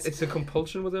 Yeah, it's a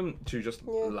compulsion with him to just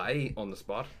lie on the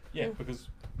spot. Yeah, because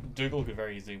Dougal could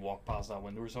very easily walk past that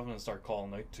window or something and start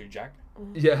calling out to Jack.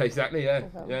 Yeah, exactly. Yeah,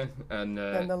 yeah, and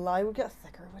then the lie would get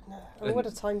thicker, wouldn't it? Oh, what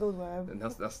a tangled web. And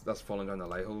that's falling down the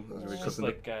lie hole. It's just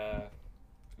like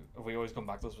we always come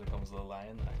back to this when it comes to the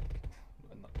lying,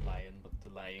 not lying, but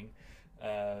the lying.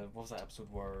 What was that episode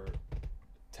where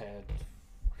Ted?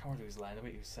 I can't remember what he was lying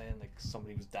about. He was saying like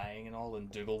somebody was dying and all,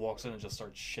 and Dougal walks in and just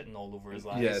starts shitting all over his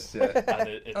lies. Yes, yeah. And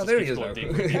it Oh, just there keeps he is going now.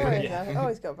 deeper and deeper. Yeah,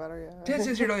 always got better. Yeah. Ted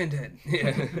says you're lying, Ted.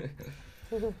 Yeah.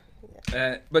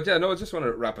 But yeah, no, I just want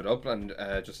to wrap it up and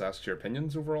just ask your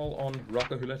opinions overall on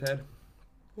Rocco Hula Ted.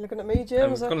 Looking at me,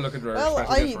 James. I'm going to look at our well,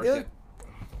 special guest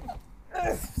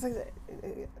first,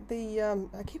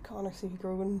 I keep calling her C.P.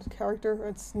 Grogan's character.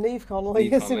 It's Neve Connolly,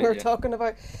 Neve as we Connolly, were yeah. talking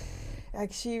about.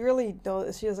 Like she really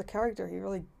does. She has a character. He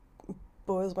really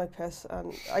boils my piss,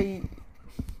 and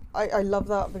I love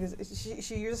that because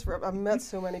she just. I've met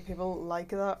so many people like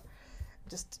that.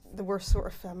 Just the worst sort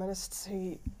of feminists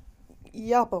who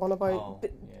yap on about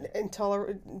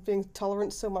being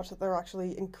tolerant so much that they're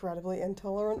actually incredibly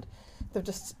intolerant. They've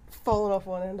just fallen off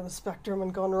one end of the spectrum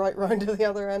and gone right round to the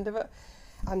other end of it.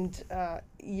 And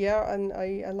and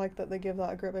I like that they give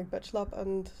that a great big bitch slap.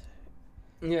 And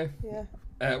Yeah. yeah.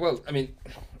 Well, I mean,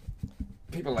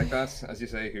 people like that, as you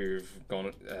say, who've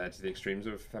gone to the extremes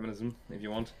of feminism, if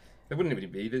you want. It wouldn't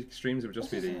even be the extremes; it would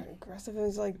just be the aggressive.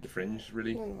 It's like the fringe,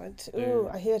 really. Oh,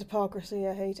 I hate hypocrisy.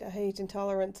 I hate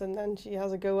intolerance. And then she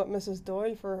has a go at Mrs.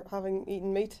 Doyle for having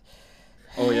eaten meat.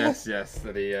 Oh yes,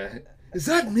 that he. Is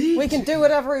that meat? We can do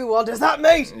whatever we want. Is that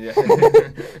meat? Yeah.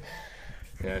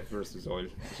 Yeah, versus oil.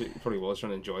 She probably was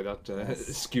trying to enjoy that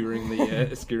skewering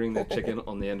the chicken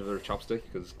on the end of her chopstick,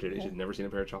 because clearly she'd never seen a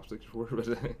pair of chopsticks before. But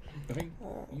I think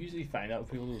you usually find out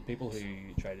with people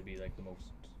who try to be like the most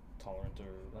tolerant,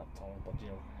 or not tolerant, but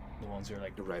the ones who are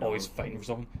like Right always on. fighting for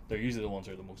something. They're usually the ones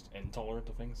who are the most intolerant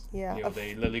of things. Yeah.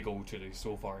 They literally go to the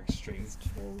so far extremes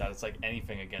that it's like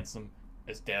anything against them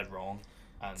is dead wrong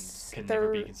and can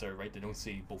never be considered right. They don't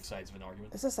see both sides of an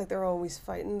argument. It's just like they're always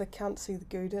fighting. They can't see the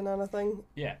good in anything.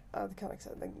 Yeah. They can't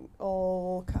accept like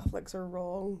all Catholics are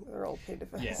wrong. They're all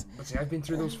pedophiles. Yeah. But see, I've been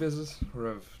through those phases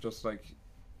where I've just like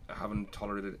I haven't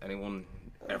tolerated anyone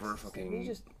ever fucking. You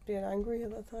just being angry at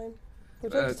that time.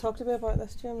 Would you like to talk to me about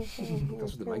this, Jim?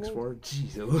 That's what the mic's for.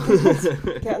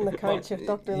 Jeez. Get on the couch if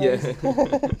Dr. Yeah.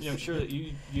 Liz. I'm sure that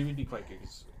you would be quite good,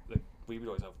 'cause, like, we would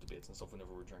always have debates and stuff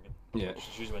whenever we're drinking. Yeah. Which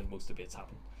is usually when most debates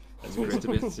happen. That's Great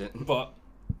debates, yeah. But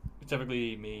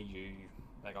typically, me, you,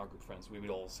 like our good friends, we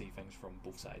would all see things from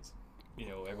both sides.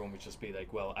 Everyone would just be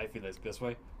like, well, I feel this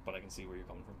way, but I can see where you're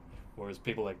coming from. Whereas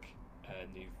people like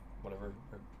Neve, whatever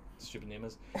her stupid name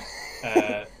is,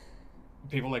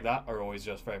 people like that are always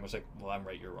just very much like, well, I'm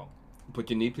right, you're wrong.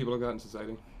 But you need people like that in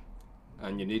society,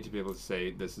 and you need to be able to say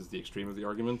this is the extreme of the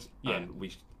argument, Yeah.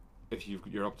 and if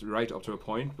you're up to a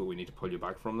point, but we need to pull you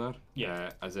back from that. Yeah.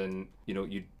 As in,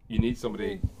 you need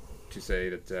somebody to say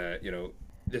that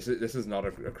this is not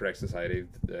a correct society.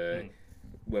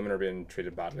 Women are being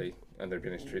treated badly, and they're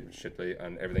being treated shittily,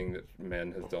 and everything that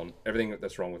men have done, everything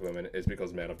that's wrong with women is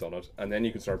because men have done it. And then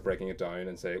you can start breaking it down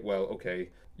and say, well, okay,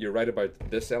 you're right about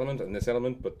this element and this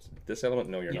element, but this element,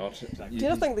 no, you're not. Exactly. Do you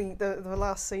not think the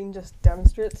last scene just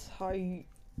demonstrates how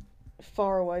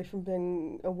far away from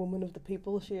being a woman of the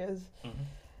people she is? Mm-hmm.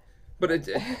 But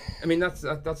I mean, that's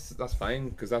fine,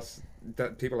 because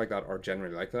that people like that are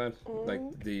generally like that.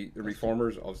 Like the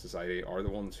reformers of society are the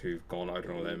ones who've gone out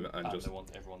on a limb and just they want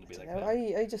everyone to be like Yeah,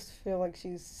 that. I just feel like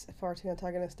she's far too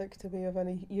antagonistic to be of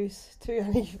any use to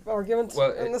any argument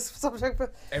Well, in this subject.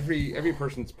 But every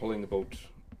person's pulling the boat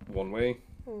one way.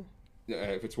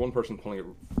 if it's one person pulling it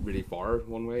really far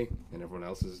one way and everyone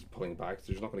else is pulling it back,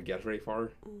 they're just not going to get very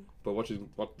far. But what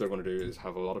they're going to do is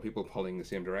have a lot of people pulling the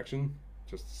same direction,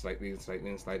 just slightly and slightly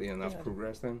and slightly, and that's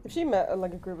progress then. If she met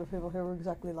like a group of people who were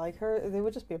exactly like her, they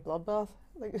would just be a bloodbath.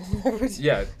 Like,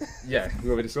 yeah.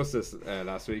 Well, we discussed this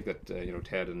last week that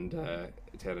Ted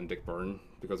and Dick Byrne,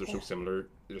 because they're so similar,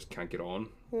 they just can't get on.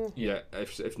 Yeah.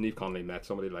 If Niamh Connolly met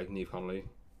somebody like Niamh Connolly,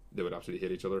 they would absolutely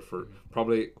hate each other for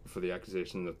the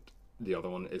accusation that the other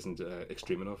one isn't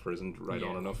extreme enough or isn't right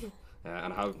on enough.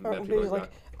 And I have met people like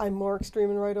that. I'm more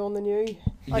extreme and right on than you.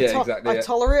 Exactly. I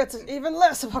tolerate even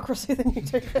less hypocrisy than you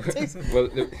do. Well,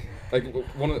 like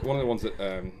one of the ones that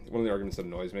one of the arguments that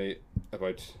annoys me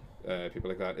about people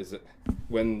like that is that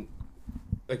when,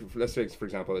 like, let's say for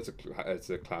example it's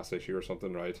a class issue or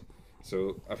something, right?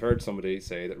 So I've heard somebody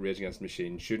say that Rage Against the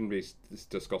Machine shouldn't be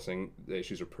discussing the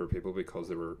issues of poor people because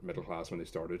they were middle class when they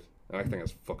started, and I think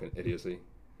that's fucking idiocy.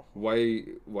 Why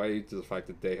does the fact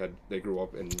that they grew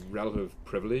up in relative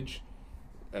privilege,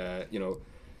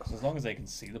 So as long as they can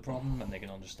see the problem and they can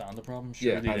understand the problem,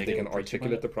 and they can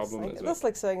articulate the problem. That's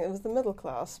like saying it was the middle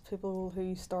class people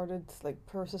who started like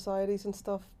poor societies and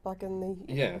stuff back in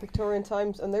the Victorian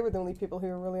times, and they were the only people who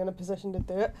were really in a position to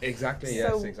do it. Exactly. So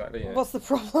yes. Exactly. Yeah. What's the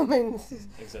problem?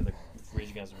 Except like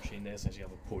Rage Against the Machine, they essentially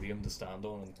have a podium to stand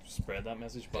on and spread that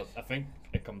message. But I think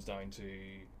it comes down to,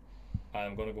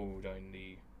 I'm going to go down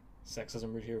the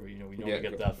sexism route here, where we normally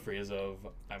get that phrase of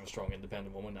I'm a strong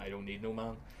independent woman, I don't need no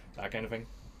man, that kind of thing.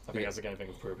 I think that's the kind of thing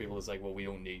of poor people. It's like, well, we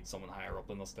don't need someone higher up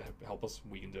than us to help us,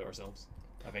 we can do it ourselves.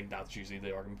 I think that's usually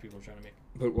the argument people are trying to make.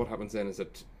 But what happens then is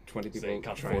that 20 people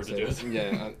can't try afford to do it.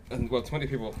 Yeah, and 20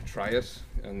 people try it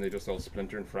and they just all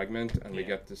splinter and fragment, and we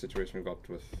get the situation we got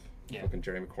with fucking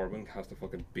Jeremy Corbyn has to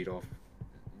fucking beat off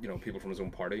people from his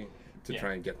own party to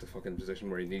try and get the fucking position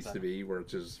where he needs to be,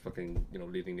 which is fucking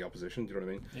leading the opposition. Do you know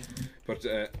what I mean? Yeah. But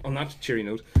on that cheery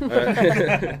note,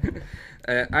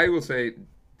 I will say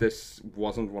this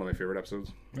wasn't one of my favorite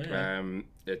episodes. Really?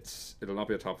 It'll not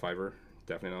be a top fiver,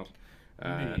 definitely not.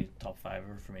 Maybe top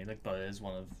fiver for me, but it is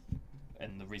one of,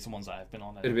 in the recent ones I've been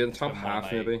on, it'll be in the top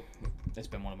half maybe. It's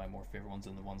been one of my more favorite ones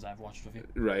in the ones I've watched with you.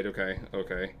 Right. Okay.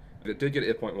 It did get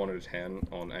 8.1 out of 10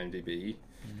 on IMDb.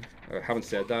 Having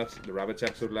said that, the Rabbits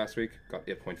episode last week got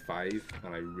 8.5,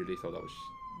 and I really thought that was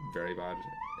very bad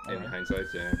in hindsight.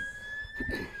 Yeah.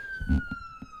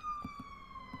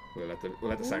 We'll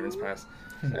let the sirens pass.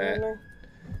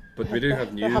 But we do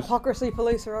have news. The hypocrisy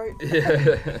police are out.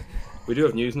 Yeah. We do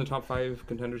have news in the top 5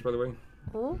 contenders, by the way.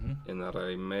 In that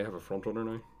I may have a front runner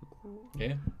now.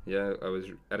 Yeah, I was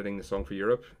editing the Song for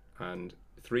Europe, and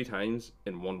 3 times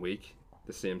in 1 week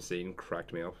the same scene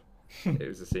cracked me up. It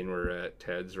was the scene where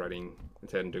Ted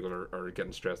and Dougal are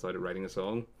getting stressed out at writing a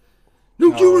song.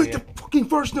 No, you write the fucking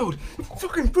first note! The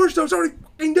fucking first note's already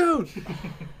fucking down!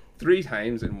 3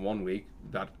 times in 1 week,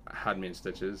 that had me in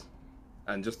stitches.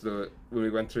 And just when we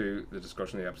went through the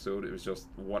discussion of the episode, it was just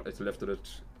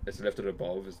it's lifted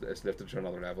above, it's lifted to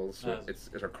another level. So it's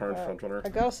our current frontrunner. I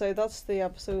gotta say, that's the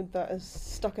episode that is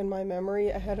stuck in my memory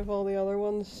ahead of all the other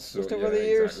ones just over the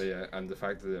years. Exactly, yeah. And the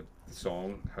fact that the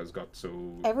song has got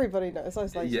so... Everybody knows.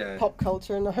 It's like pop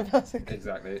culture now, basically.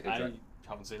 Exactly. I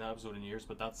haven't seen that episode in years,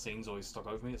 but that scene's always stuck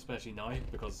out with me, especially now,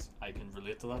 because I can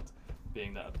relate to that.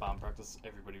 Being that at band practice,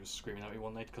 everybody was screaming at me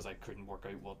one night because I couldn't work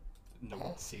out what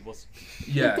note C was.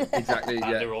 Yeah, exactly.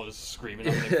 And they were all just screaming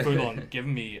at me, full on,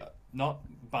 giving me not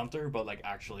banter, but like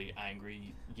actually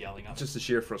angry, yelling at me. Just the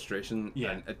sheer frustration,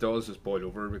 and it does just boil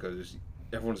over because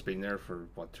everyone's been there for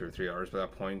 2 or 3 hours by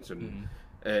that point, and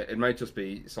it might just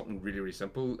be something really, really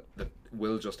simple that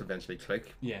will just eventually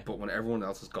click. Yeah. But when everyone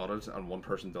else has got it and one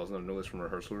person doesn't, I know this from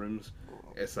rehearsal rooms,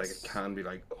 it's like it can be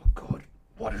like, oh god,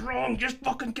 what is wrong? Just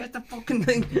fucking get the fucking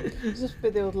thing. Just be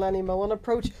the old Lenny Mullen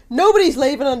approach. Nobody's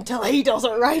leaving until he does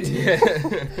it right. Yeah.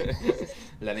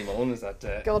 Lenny Mullen, is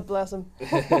that... God bless him.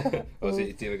 Oh, is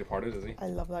he Dearly Departed, is he? I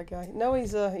love that guy. No, he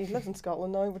lives in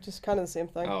Scotland now, which is kind of the same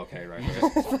thing. Oh, okay, right.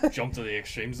 Jump to the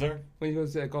extremes there. Well, he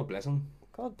goes, God bless him.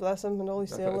 God bless him and all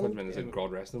he's sailing. Is it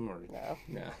God rest him? Or...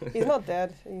 No. He's not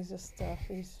dead. He's just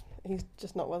he's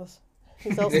just not with us.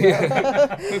 He's elsewhere.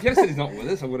 Well, if you said he's not with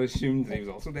us, I would have assumed that he was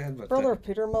also dead. But, brother of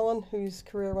Peter Mullen, whose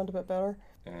career went a bit better.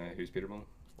 Who's Peter Mullen?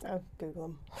 Oh, Google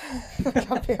him.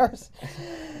 Can't be ours.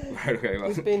 Right, okay, well.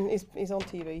 He's on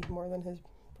TV more than his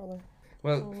brother.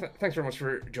 Well, thanks very much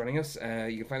for joining us.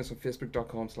 You can find us on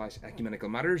facebook.com/Ecumenical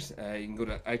Matters. You can go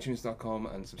to iTunes.com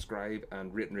and subscribe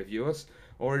and rate and review us.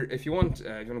 Or if you want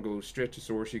to go straight to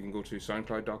source, you can go to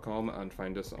SoundCloud.com and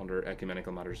find us under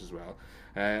Ecumenical Matters as well.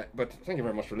 But thank you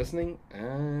very much for listening,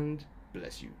 and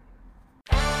bless you.